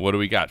it's, what do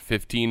we got?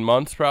 15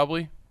 months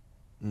probably.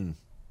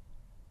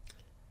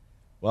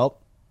 Well,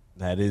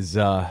 that is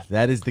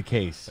the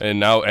case. And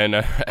now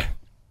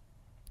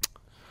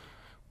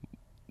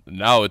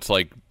it's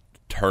like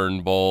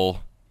Turnbull,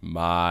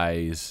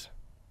 Mize.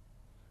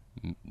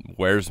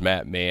 Where's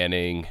Matt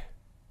Manning?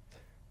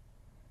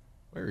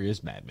 Where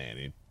is Matt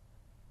Manning?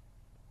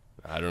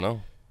 I don't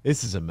know.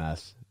 This is a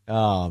mess.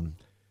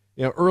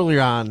 Earlier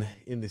on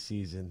in the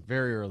season,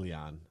 very early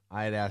on,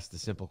 I had asked a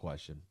simple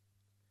question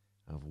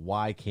of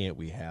why can't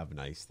we have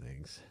nice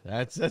things?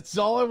 That's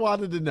all I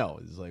wanted to know.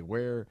 Is like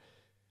where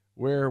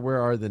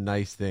are the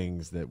nice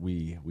things that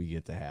we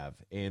get to have?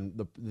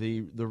 And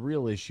the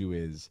real issue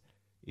is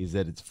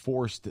that it's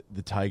forced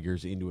the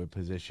Tigers into a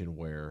position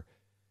where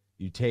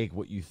you take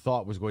what you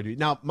thought was going to be.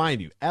 Now, mind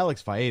you,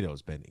 Alex Faedo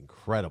has been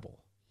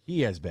incredible.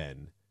 He has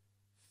been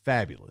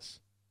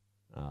fabulous.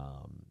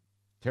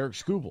 Tarek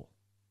Skubal,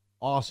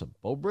 awesome.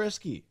 Bo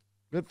Brisky,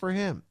 good for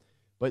him.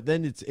 But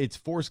then it's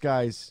forced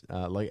guys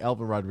like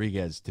Elvin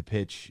Rodriguez to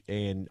pitch,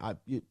 and I'm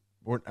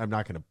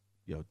not going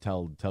to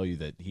tell you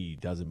that he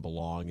doesn't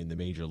belong in the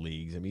major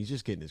leagues. I mean, he's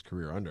just getting his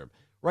career under him.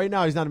 Right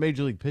now, he's not a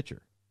major league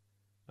pitcher.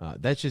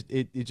 That's just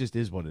it just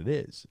is what it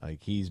is.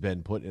 Like, he's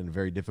been put in a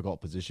very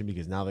difficult position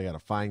because now they got to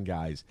find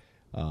guys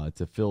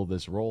to fill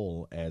this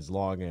role as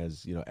long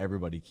as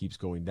everybody keeps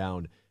going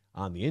down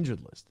on the injured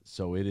list.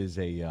 So it is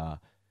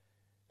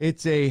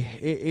it's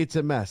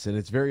a mess, and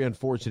it's very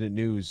unfortunate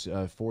news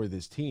for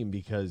this team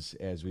because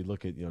as we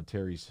look at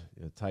Terry's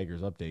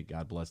Tigers update,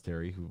 God bless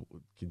Terry, who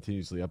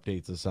continuously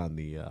updates us on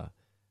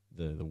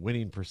the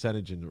winning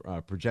percentage and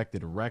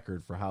projected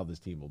record for how this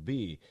team will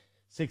be.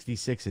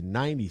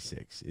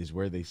 66-96 is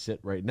where they sit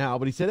right now.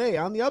 But he said, hey,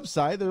 on the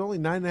upside, they're only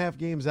 9.5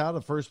 games out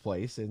of first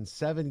place and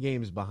 7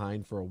 games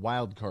behind for a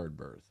wild card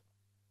berth.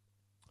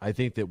 I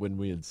think that when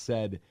we had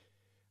said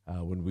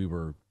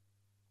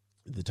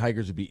the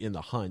Tigers would be in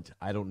the hunt,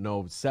 I don't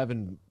know,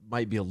 7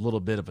 might be a little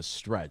bit of a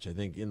stretch. I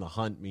think in the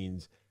hunt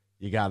means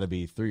you got to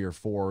be 3 or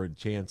 4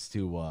 chance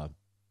to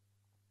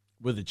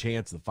with a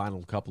chance the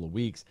final couple of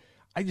weeks.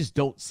 I just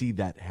don't see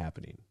that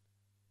happening.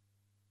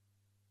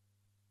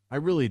 I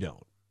really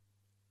don't.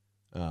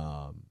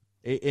 And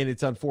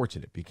it's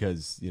unfortunate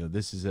because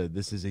this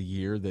is a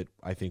year that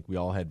I think we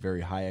all had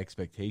very high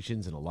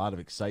expectations and a lot of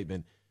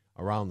excitement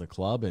around the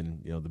club,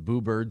 and the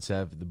Boo Birds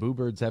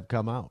have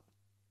come out,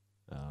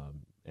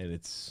 and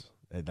it's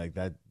like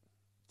that.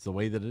 It's the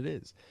way that it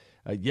is.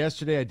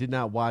 Yesterday I did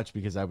not watch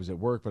because I was at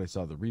work, but I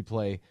saw the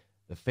replay.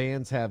 The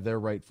fans have their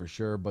right for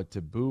sure, but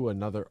to boo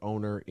another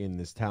owner in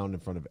this town in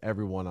front of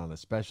everyone on a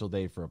special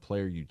day for a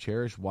player you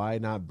cherish, why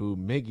not boo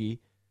Miggy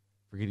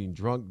for getting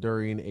drunk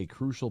during a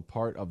crucial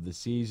part of the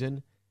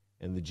season,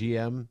 and the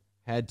GM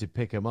had to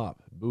pick him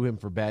up. Boo him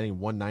for batting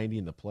 190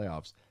 in the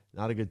playoffs.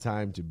 Not a good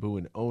time to boo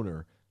an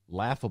owner.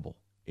 Laughable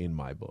in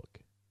my book.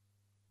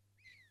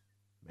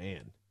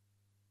 Man.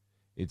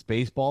 It's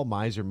baseball.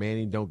 Mize or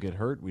Manning don't get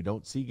hurt. We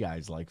don't see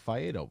guys like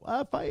Faedo.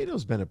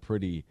 Faedo's been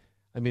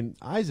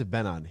eyes have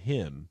been on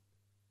him,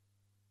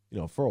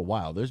 for a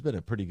while. There's been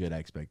a pretty good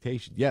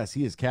expectation. Yes,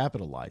 he is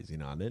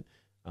capitalizing on it.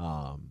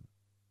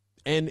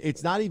 And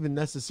it's not even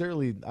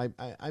necessarily,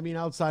 I mean,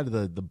 outside of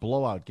the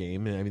blowout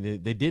game, I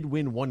mean, they did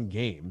win one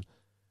game,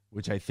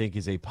 which I think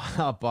is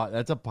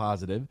that's a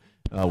positive.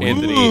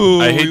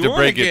 Anthony, I hate to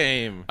break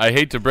it. I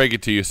hate to break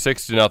it to you.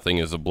 6-0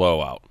 is a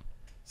blowout.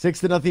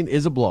 6-0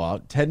 is a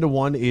blowout.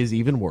 10-1 is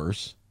even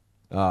worse.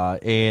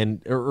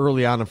 And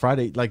early on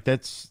Friday, like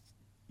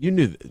you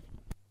knew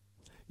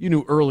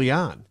early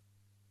on,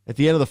 at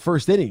the end of the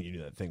first inning, you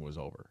knew that thing was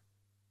over.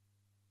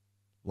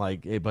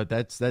 But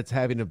that's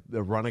having to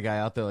run a guy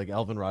out there like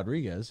Elvin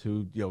Rodriguez,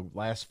 who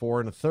lasts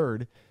 4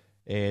 1/3,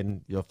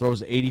 and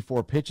throws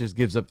 84 pitches,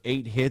 gives up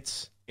 8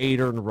 hits, 8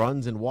 earned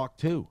runs, and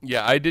walked 2.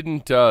 Yeah, I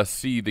didn't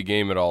see the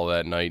game at all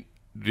that night.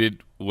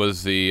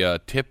 Was the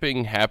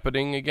tipping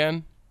happening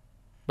again,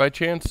 by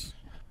chance?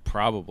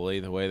 Probably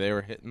the way they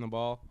were hitting the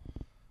ball.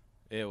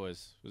 It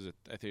was it?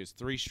 I think it was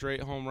 3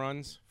 straight home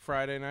runs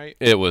Friday night.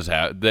 It was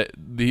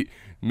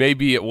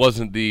maybe it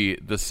wasn't the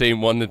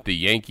same one that the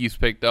Yankees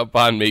picked up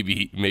on.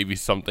 Maybe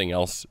something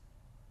else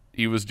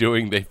he was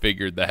doing. They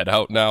figured that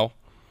out now.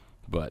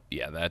 But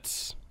yeah,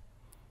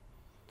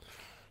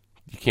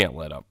 you can't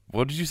let up.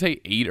 What did you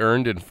say? 8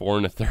 earned and 4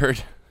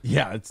 1/3.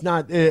 Yeah, it's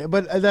not.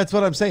 But that's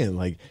what I'm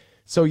saying.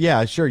 So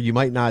yeah, sure. You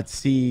might not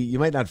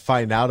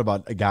find out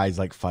about guys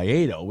like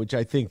Faedo, which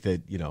I think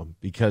that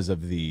because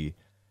of the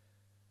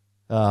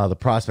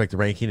prospect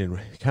ranking and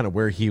kind of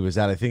where he was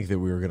at, I think that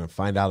we were going to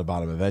find out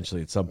about him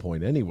eventually at some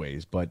point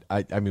anyways. But,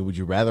 I mean, would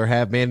you rather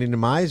have Manny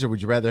Mize or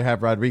would you rather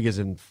have Rodriguez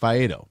and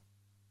Faedo?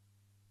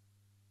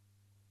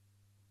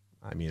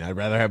 I mean, I'd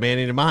rather have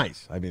Manny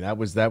Mize. I mean, that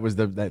was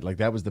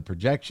the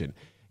projection.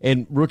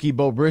 And rookie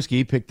Bo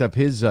Brisky picked up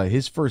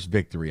his first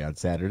victory on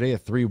Saturday, a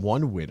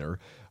 3-1 winner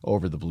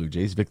over the Blue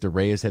Jays. Victor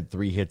Reyes had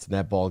 3 hits in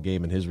that ball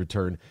game in his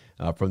return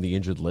from the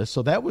injured list.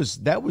 So that was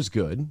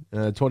good.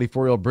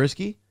 24-year-old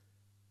Brisky.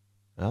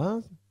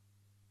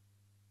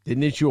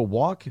 Didn't issue a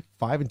walk,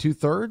 5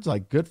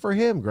 2/3. Good for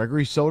him.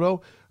 Gregory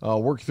Soto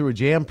worked through a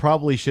jam.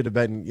 Probably should have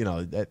been,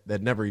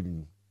 that never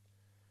even.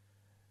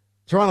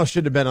 Toronto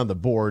should have been on the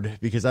board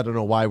because I don't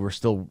know why we're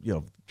still,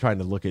 trying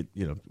to look at,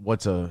 what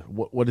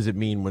does it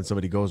mean when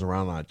somebody goes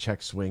around on a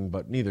check swing?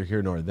 But neither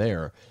here nor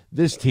there.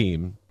 This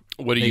team.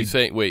 What are you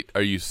saying? Wait,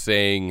 are you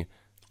saying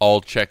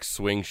all check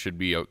swings should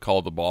be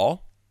called a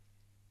ball?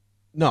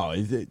 No,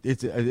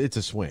 it's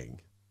a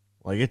swing.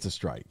 It's a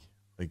strike.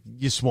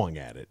 You swung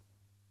at it.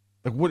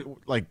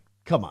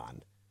 Come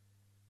on.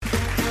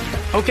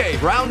 Okay,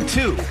 round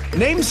 2.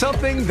 Name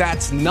something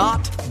that's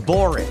not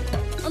boring.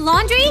 A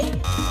laundry?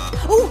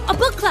 Ooh, a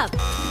book club.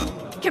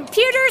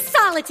 Computer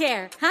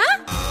solitaire,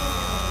 huh?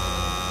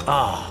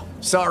 Ah,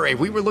 sorry,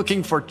 we were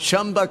looking for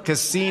Chumba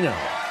Casino.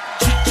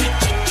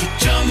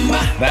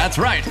 That's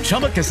right,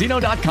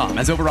 ChumbaCasino.com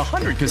has over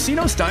 100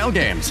 casino-style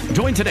games.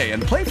 Join today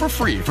and play for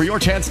free for your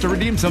chance to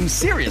redeem some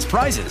serious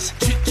prizes.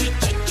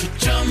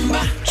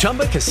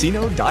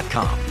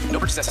 ChumbaCasino.com. No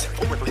purchase necessary.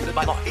 Void where prohibited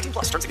by law. 18+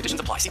 terms and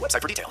conditions apply. See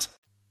website for details.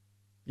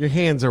 Your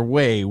hands are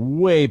way,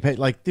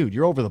 dude,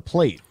 you're over the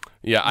plate.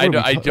 Yeah,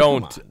 I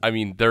don't. I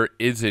mean, there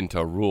isn't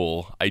a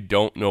rule. I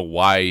don't know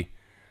why,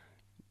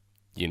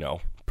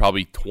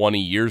 probably 20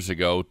 years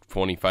ago,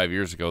 25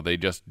 years ago, they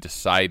just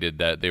decided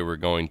that they were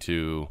going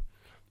to,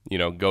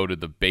 go to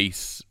the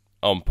base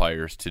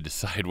umpires to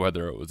decide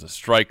whether it was a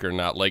strike or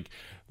not. Like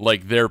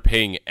they're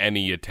paying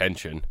any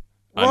attention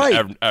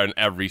on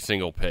every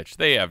single pitch.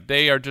 They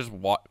are just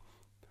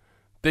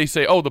they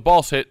say, "Oh, the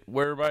ball's hit.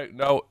 Where am I?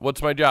 No,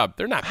 what's my job?"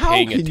 They're not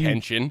paying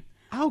attention.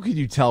 How can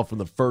you tell from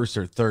the first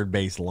or third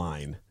base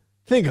line?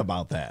 Think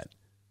about that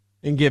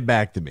and get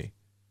back to me.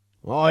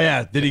 Oh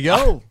yeah, did he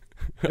go?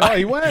 Oh,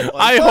 he went.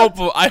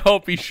 I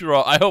hope he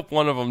shrug. I hope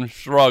one of them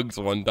shrugs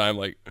one time.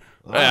 I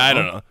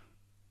don't know.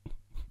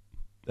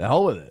 The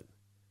hell with it.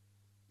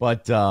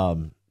 But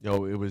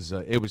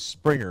it was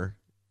Springer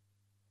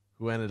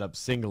who ended up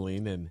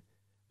singling, and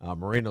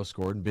Moreno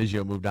scored, and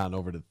Biggio moved on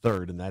over to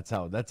third, and that's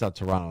how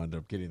Toronto ended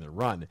up getting their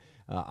run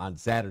on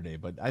Saturday.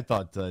 But I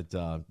thought that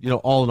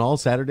all in all,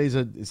 Saturday's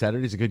a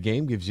good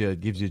game. Gives you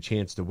a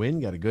chance to win.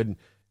 Got a good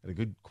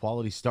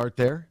quality start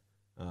there.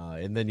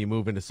 And then you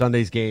move into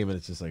Sunday's game, and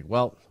it's just like,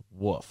 well,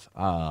 woof.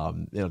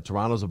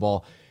 Toronto's a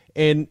ball.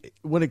 And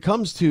when it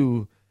comes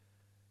to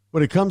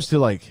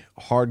like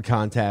hard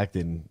contact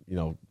and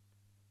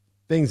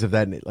things of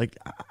that,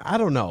 I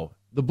don't know.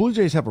 The Blue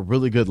Jays have a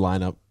really good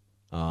lineup.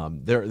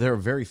 They're a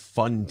very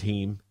fun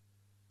team.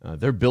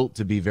 They're built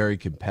to be very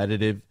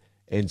competitive.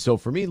 And so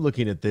for me,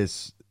 looking at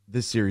this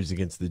series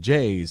against the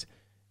Jays,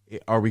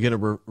 are we going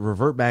to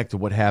revert back to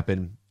what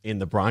happened in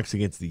the Bronx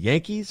against the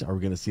Yankees? Are we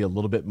going to see a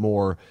little bit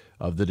more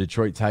of the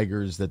Detroit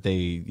Tigers that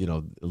a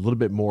little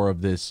bit more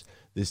of this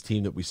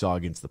team that we saw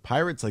against the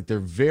Pirates?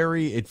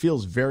 It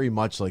feels very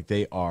much like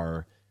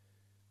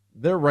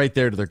they're right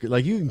there to their,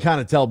 you can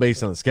kind of tell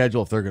based on the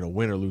schedule if they're going to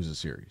win or lose a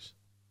series.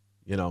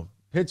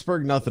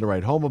 Pittsburgh, nothing to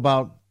write home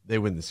about. They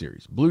win the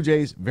series. Blue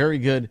Jays, very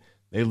good.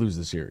 They lose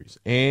the series.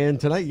 And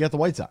tonight you got the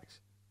White Sox.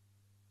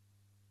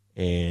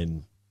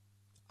 And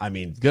I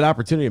mean, good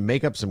opportunity to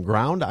make up some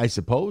ground, I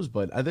suppose,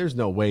 but there's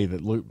no way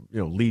that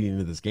leading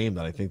into this game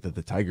that I think that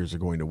the Tigers are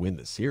going to win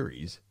the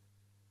series.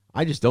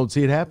 I just don't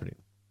see it happening.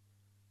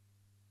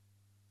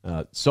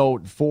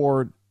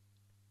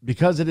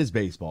 Because it is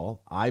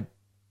baseball,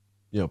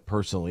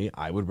 personally,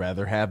 I would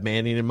rather have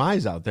Manning and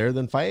Mize out there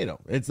than Faedo.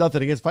 It's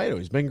nothing against Faedo.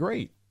 He's been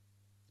great.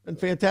 Been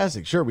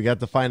fantastic. Sure, we got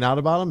to find out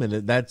about him,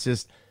 and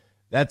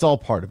that's all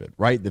part of it,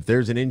 right? If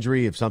there's an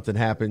injury, if something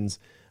happens,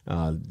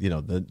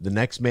 the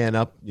next man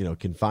up,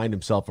 can find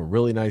himself a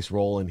really nice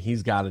role, and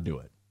he's got to do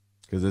it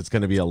because it's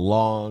going to be a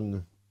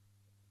long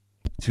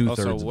 2/3 of the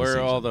season. Also, where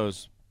are all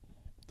those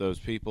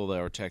people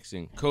that were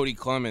texting, Cody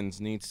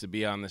Clemens needs to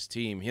be on this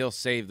team. He'll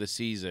save the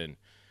season.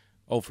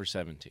 0 for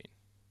 17.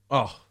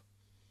 Oh,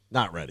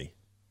 not ready.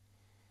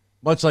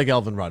 Much like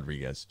Elvin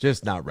Rodriguez,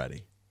 just not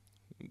ready.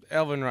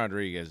 Elvin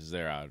Rodriguez is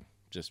there out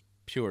just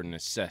pure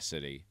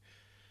necessity.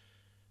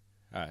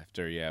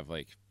 After you have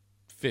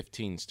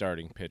 15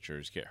 starting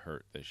pitchers get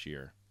hurt this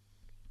year.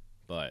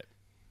 But,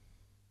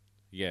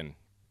 again,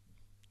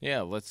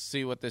 yeah, let's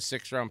see what this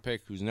 6th-round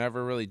pick, who's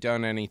never really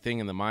done anything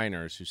in the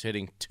minors, who's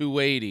hitting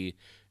 280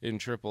 in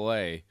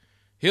AAA,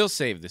 he'll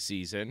save the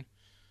season.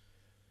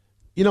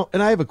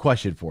 And I have a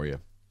question for you,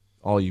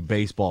 all you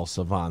baseball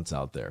savants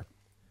out there.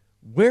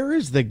 Where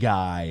is the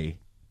guy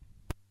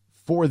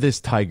for this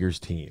Tigers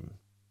team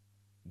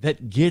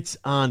that gets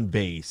on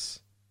base?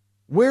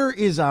 Where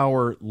is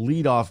our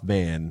leadoff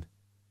man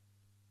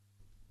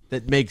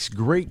that makes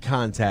great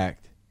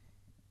contact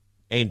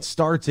and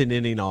starts an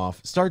inning off,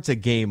 starts a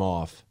game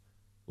off?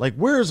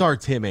 Where's our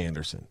Tim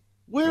Anderson?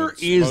 Where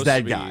is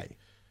that guy?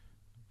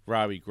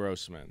 Robbie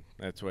Grossman.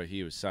 That's what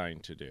he was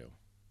signed to do.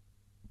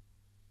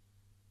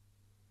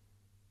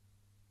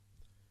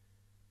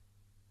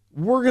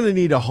 We're going to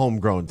need a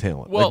homegrown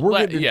talent. Well,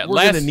 we're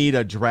going to need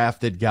a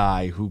drafted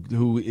guy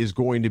who is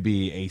going to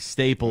be a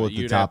staple at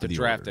the top of the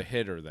order. You'd have to draft a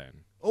hitter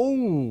then.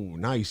 Oh,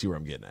 now you see where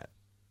I'm getting at.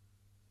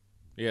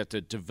 You have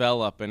to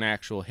develop an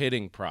actual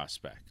hitting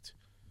prospect.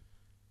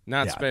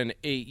 Not spend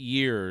 8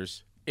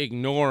 years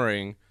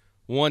ignoring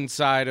one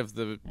side of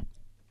the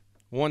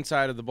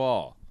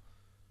ball.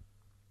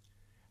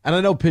 And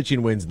I know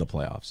pitching wins in the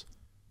playoffs,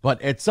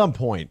 but at some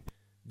point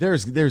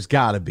there's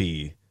got to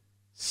be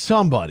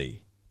somebody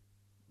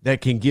that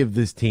can give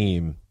this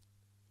team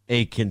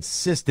a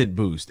consistent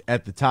boost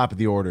at the top of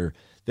the order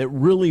that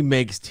really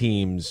makes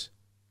teams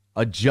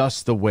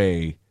adjust the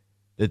way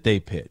that they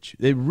pitch.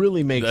 They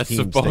really make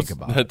teams think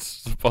about it. That's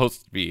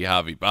supposed to be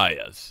Javi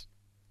Baez.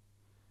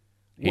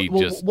 He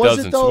just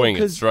doesn't swing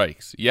at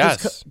strikes.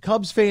 Yes.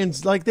 Cubs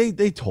fans,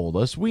 they told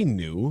us, we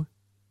knew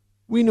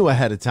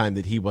ahead of time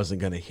that he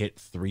wasn't going to hit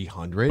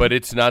 300. But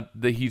it's not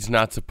that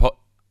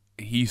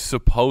he's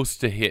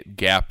supposed to hit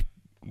gap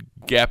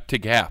to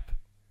gap.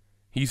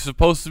 He's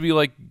supposed to be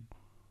like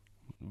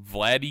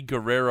Vladdy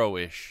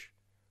Guerrero-ish,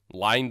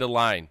 line to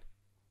line.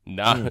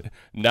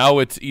 Now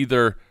it's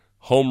either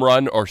home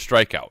run or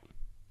strikeout.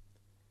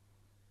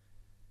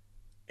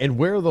 And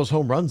where are those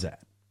home runs at?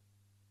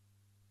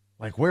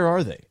 Where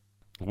are they?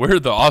 Where are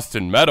the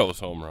Austin Meadows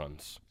home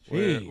runs?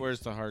 Where's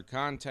the hard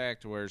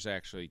contact? Where's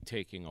actually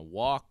taking a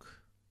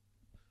walk?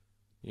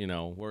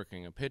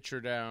 Working a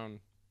pitcher down.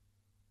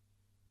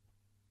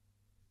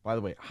 By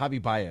the way, Javi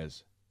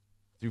Baez,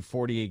 through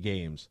 48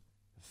 games,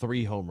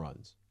 3 home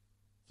runs.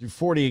 Through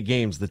 48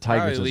 games, the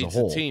Tigers as a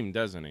whole. Leads the team,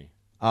 doesn't he?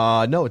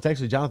 No, it's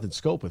actually Jonathan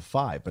Scope with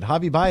 5. But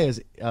Javi Baez,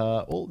 we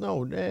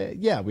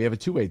have a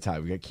 2-way tie.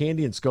 We got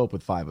Candy and Scope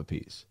with 5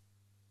 apiece.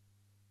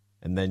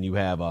 And then you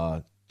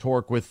have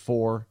Torque with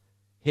 4,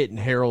 Hitting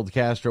Harold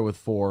Castro with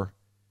 4,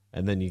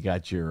 and then you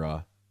got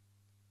your,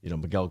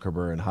 Miguel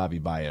Cabrera and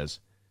Javi Baez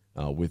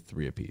with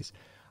 3 apiece.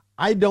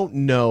 I don't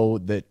know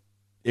that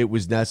it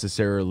was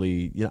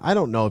necessarily, I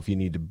don't know if you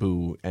need to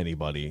boo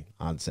anybody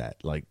on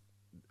set.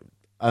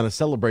 On a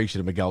celebration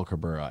of Miguel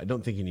Cabrera, I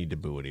don't think you need to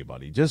boo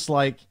anybody. Just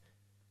like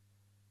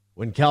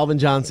when Calvin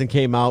Johnson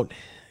came out,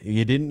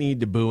 you didn't need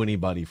to boo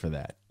anybody for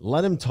that.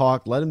 Let him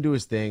talk. Let him do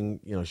his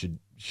thing.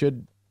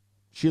 Should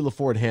Sheila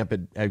Ford Hamp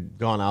had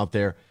gone out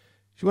there,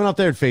 she went out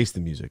there and faced the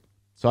music.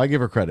 So I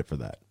give her credit for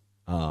that.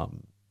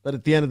 But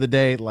at the end of the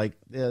day,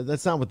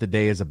 that's not what the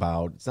day is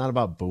about. It's not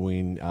about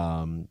booing.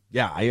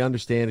 I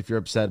understand if you're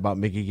upset about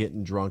Mickey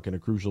getting drunk in a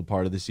crucial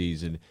part of the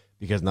season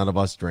because none of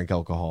us drink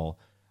alcohol.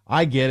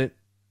 I get it.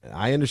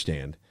 I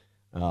understand.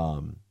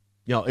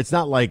 It's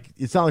not like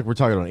we're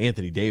talking about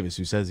Anthony Davis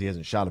who says he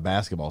hasn't shot a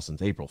basketball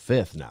since April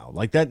 5th now.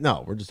 Like that,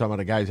 no. We're just talking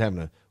about a guy who's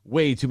having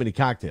way too many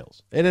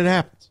cocktails. And it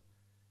happens.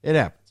 It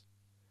happens.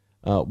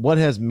 What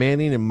has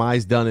Manning and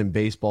Mize done in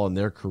baseball in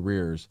their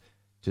careers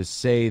to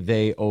say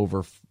they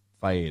over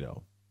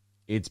Faedo?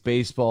 It's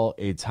baseball.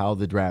 It's how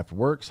the draft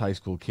works. High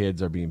school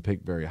kids are being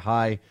picked very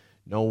high.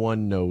 No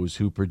one knows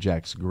who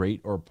projects great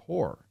or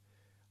poor.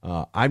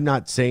 I'm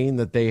not saying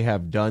that they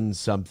have done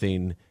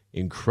something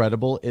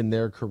incredible in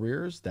their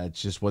careers.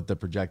 That's just what the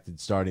projected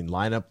starting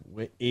lineup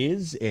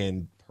is.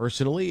 And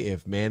personally,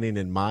 if Manning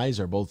and Mize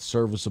are both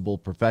serviceable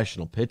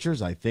professional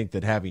pitchers, I think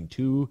that having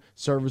 2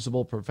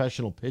 serviceable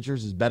professional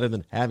pitchers is better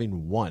than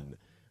having 1.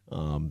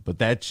 But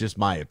that's just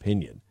my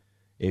opinion.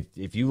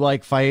 If you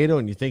like Faedo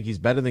and you think he's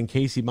better than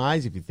Casey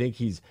Mize, if you think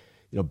he's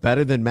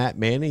better than Matt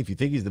Manning, if you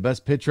think he's the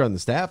best pitcher on the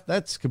staff,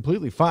 that's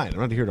completely fine. I'm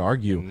not here to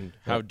argue. And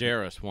how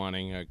dare us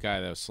wanting a guy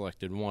that was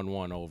selected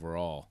 1-1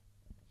 overall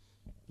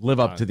live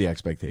up to the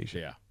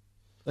expectation. Yeah.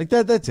 Like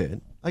that's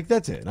it.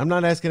 That's it. I'm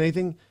not asking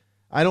anything.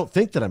 I don't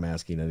think that I'm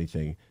asking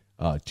anything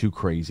too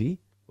crazy.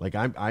 Like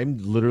I'm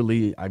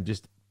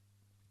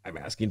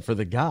asking for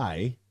the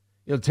guy.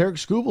 Tarek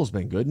Skubal's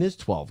been good in his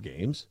 12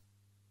 games.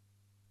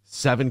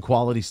 7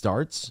 quality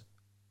starts,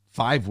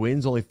 5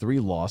 wins, only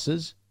 3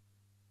 losses.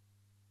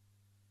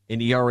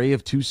 An ERA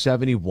of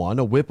 2.71,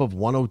 a WHIP of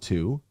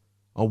 102,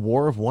 a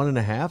WAR of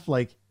 1.5,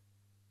 like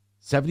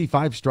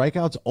 75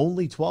 strikeouts,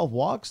 only 12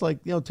 walks.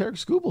 Like, Tarek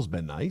Skubal's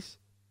been nice.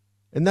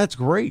 And that's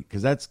great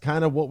because that's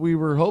kind of what we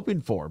were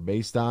hoping for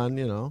based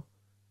on,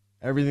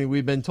 everything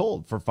we've been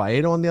told. For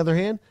Faedo, on the other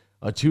hand,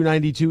 a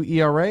 2.92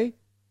 ERA,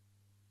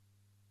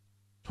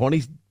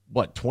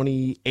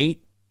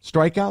 28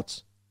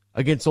 strikeouts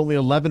against only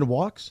 11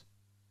 walks,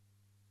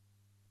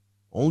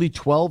 only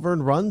 12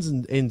 earned runs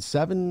in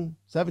seven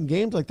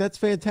games. Like, that's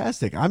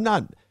fantastic. I'm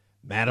not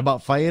mad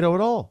about Faedo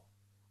at all.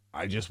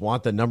 I just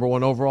want the number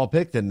 1 overall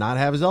pick to not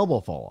have his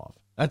elbow fall off.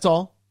 That's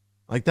all.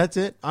 Like, that's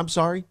it. I'm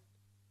sorry.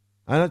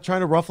 I'm not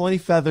trying to ruffle any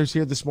feathers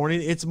here this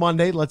morning. It's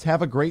Monday. Let's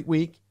have a great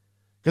week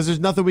because there's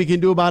nothing we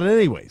can do about it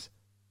anyways.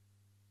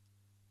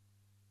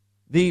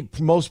 The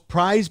most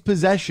prized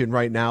possession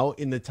right now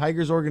in the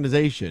Tigers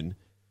organization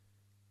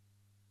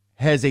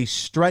has a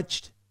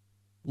stretched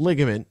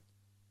ligament.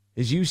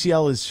 His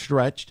UCL is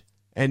stretched,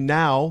 and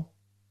now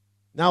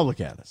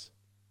look at us.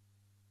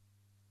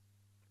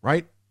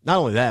 Right? Not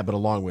only that, but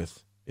along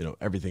with,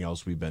 everything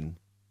else we've been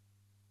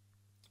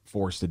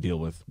forced to deal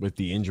with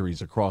the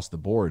injuries across the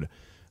board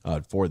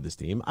for this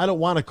team. I don't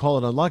want to call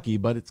it unlucky,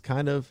 but it's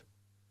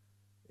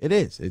it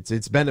is.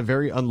 It's been a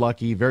very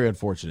unlucky, very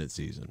unfortunate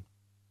season,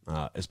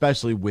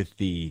 especially with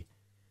the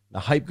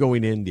hype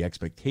going in, the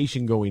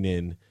expectation going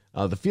in,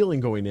 the feeling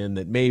going in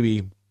that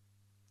maybe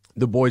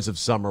the boys of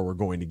summer were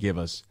going to give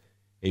us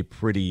a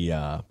pretty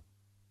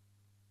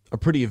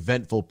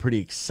eventful, pretty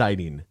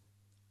exciting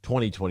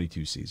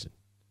 2022 season.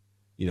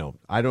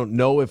 I don't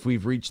know if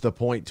we've reached the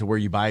point to where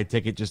you buy a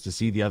ticket just to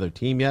see the other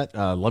team yet.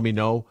 Let me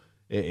know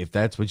if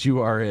that's what you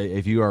are.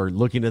 If you are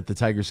looking at the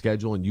Tiger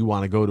schedule and you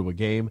want to go to a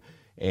game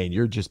and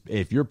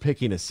if you're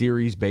picking a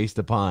series based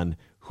upon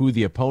who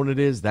the opponent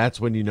is,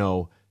 that's when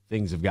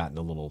things have gotten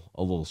a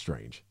little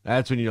strange.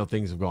 That's when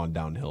things have gone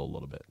downhill a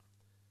little bit.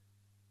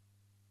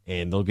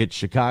 And they'll get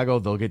Chicago,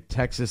 they'll get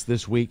Texas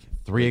this week,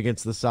 3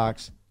 against the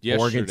Sox,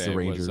 4 against the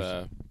Rangers. Was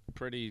a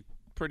pretty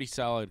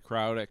solid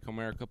crowd at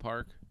Comerica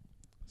Park.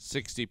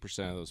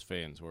 60% of those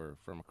fans were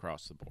from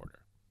across the border.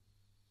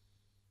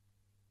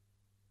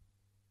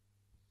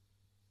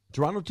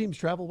 Toronto teams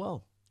travel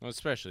well.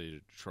 Especially to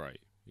Detroit.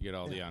 You get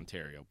all the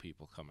Ontario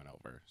people coming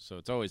over. So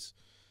it's always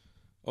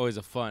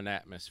a fun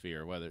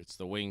atmosphere, whether it's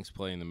the Wings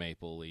playing the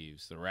Maple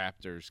Leafs, the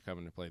Raptors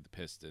coming to play the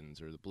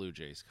Pistons, or the Blue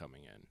Jays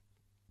coming in.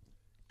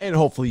 And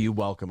hopefully you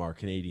welcome our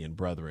Canadian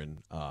brethren.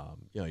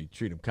 You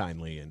treat them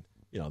kindly, and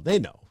they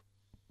know.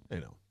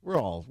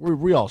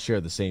 We all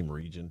share the same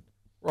region.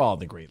 We're all in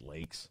the Great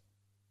Lakes,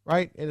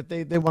 right? And if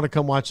they want to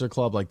come watch their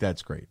club, like,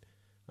 that's great.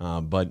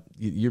 But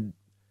you're,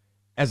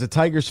 as a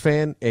Tigers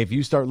fan, if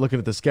you start looking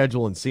at the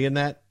schedule and seeing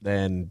that,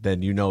 then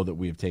you know that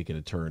we have taken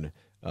a turn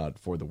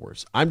for the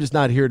worse. I'm just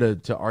not here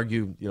to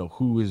argue,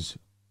 who's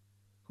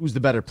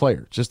the better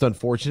player. It's just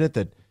unfortunate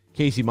that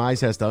Casey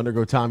Mize has to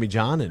undergo Tommy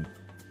John, and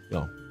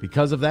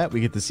because of that,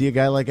 we get to see a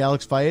guy like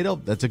Alex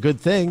Faedo. That's a good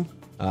thing.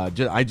 I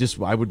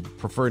would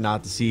prefer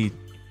not to see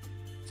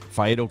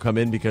Faedo come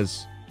in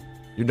because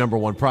your number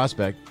 1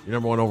 prospect, your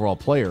number 1 overall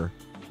player,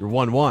 your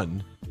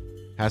 1-1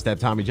 has to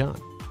have Tommy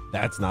John.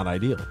 That's not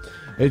ideal.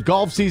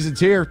 Golf season's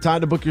here.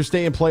 Time to book your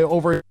stay and play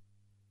over.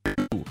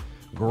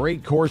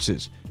 Great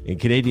courses in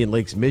Canadian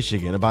Lakes,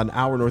 Michigan, about an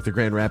hour north of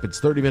Grand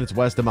Rapids, 30 minutes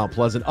west of Mount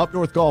Pleasant. Up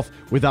north golf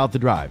without the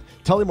drive.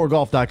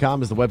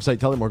 TullymoreGolf.com is the website.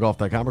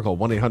 TullymoreGolf.com, or call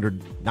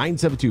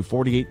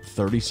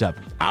 1-800-972-4837.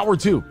 Hour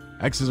 2,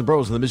 X's and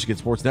Bros on the Michigan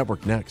Sports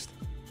Network next.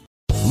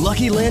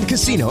 Lucky Land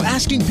Casino,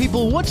 asking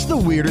people, what's the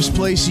weirdest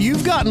place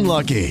you've gotten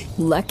lucky?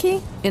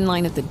 Lucky? In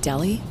line at the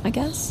deli, I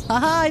guess?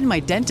 Aha, in my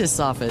dentist's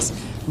office.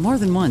 More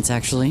than once,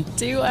 actually.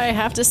 Do I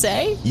have to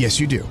say? Yes,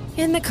 you do.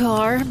 In the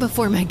car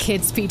before my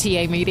kids'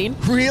 PTA meeting.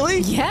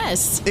 Really?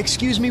 Yes.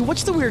 Excuse me,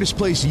 what's the weirdest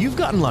place you've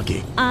gotten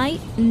lucky? I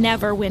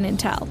never win and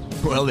tell.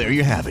 Well, there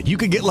you have it. You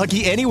can get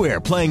lucky anywhere,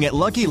 playing at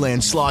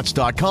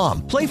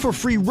LuckyLandSlots.com. Play for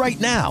free right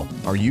now.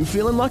 Are you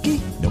feeling lucky?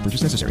 No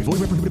purchase necessary. Void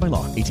where prohibited by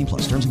law.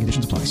 18+. Terms and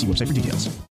conditions apply. See website for details.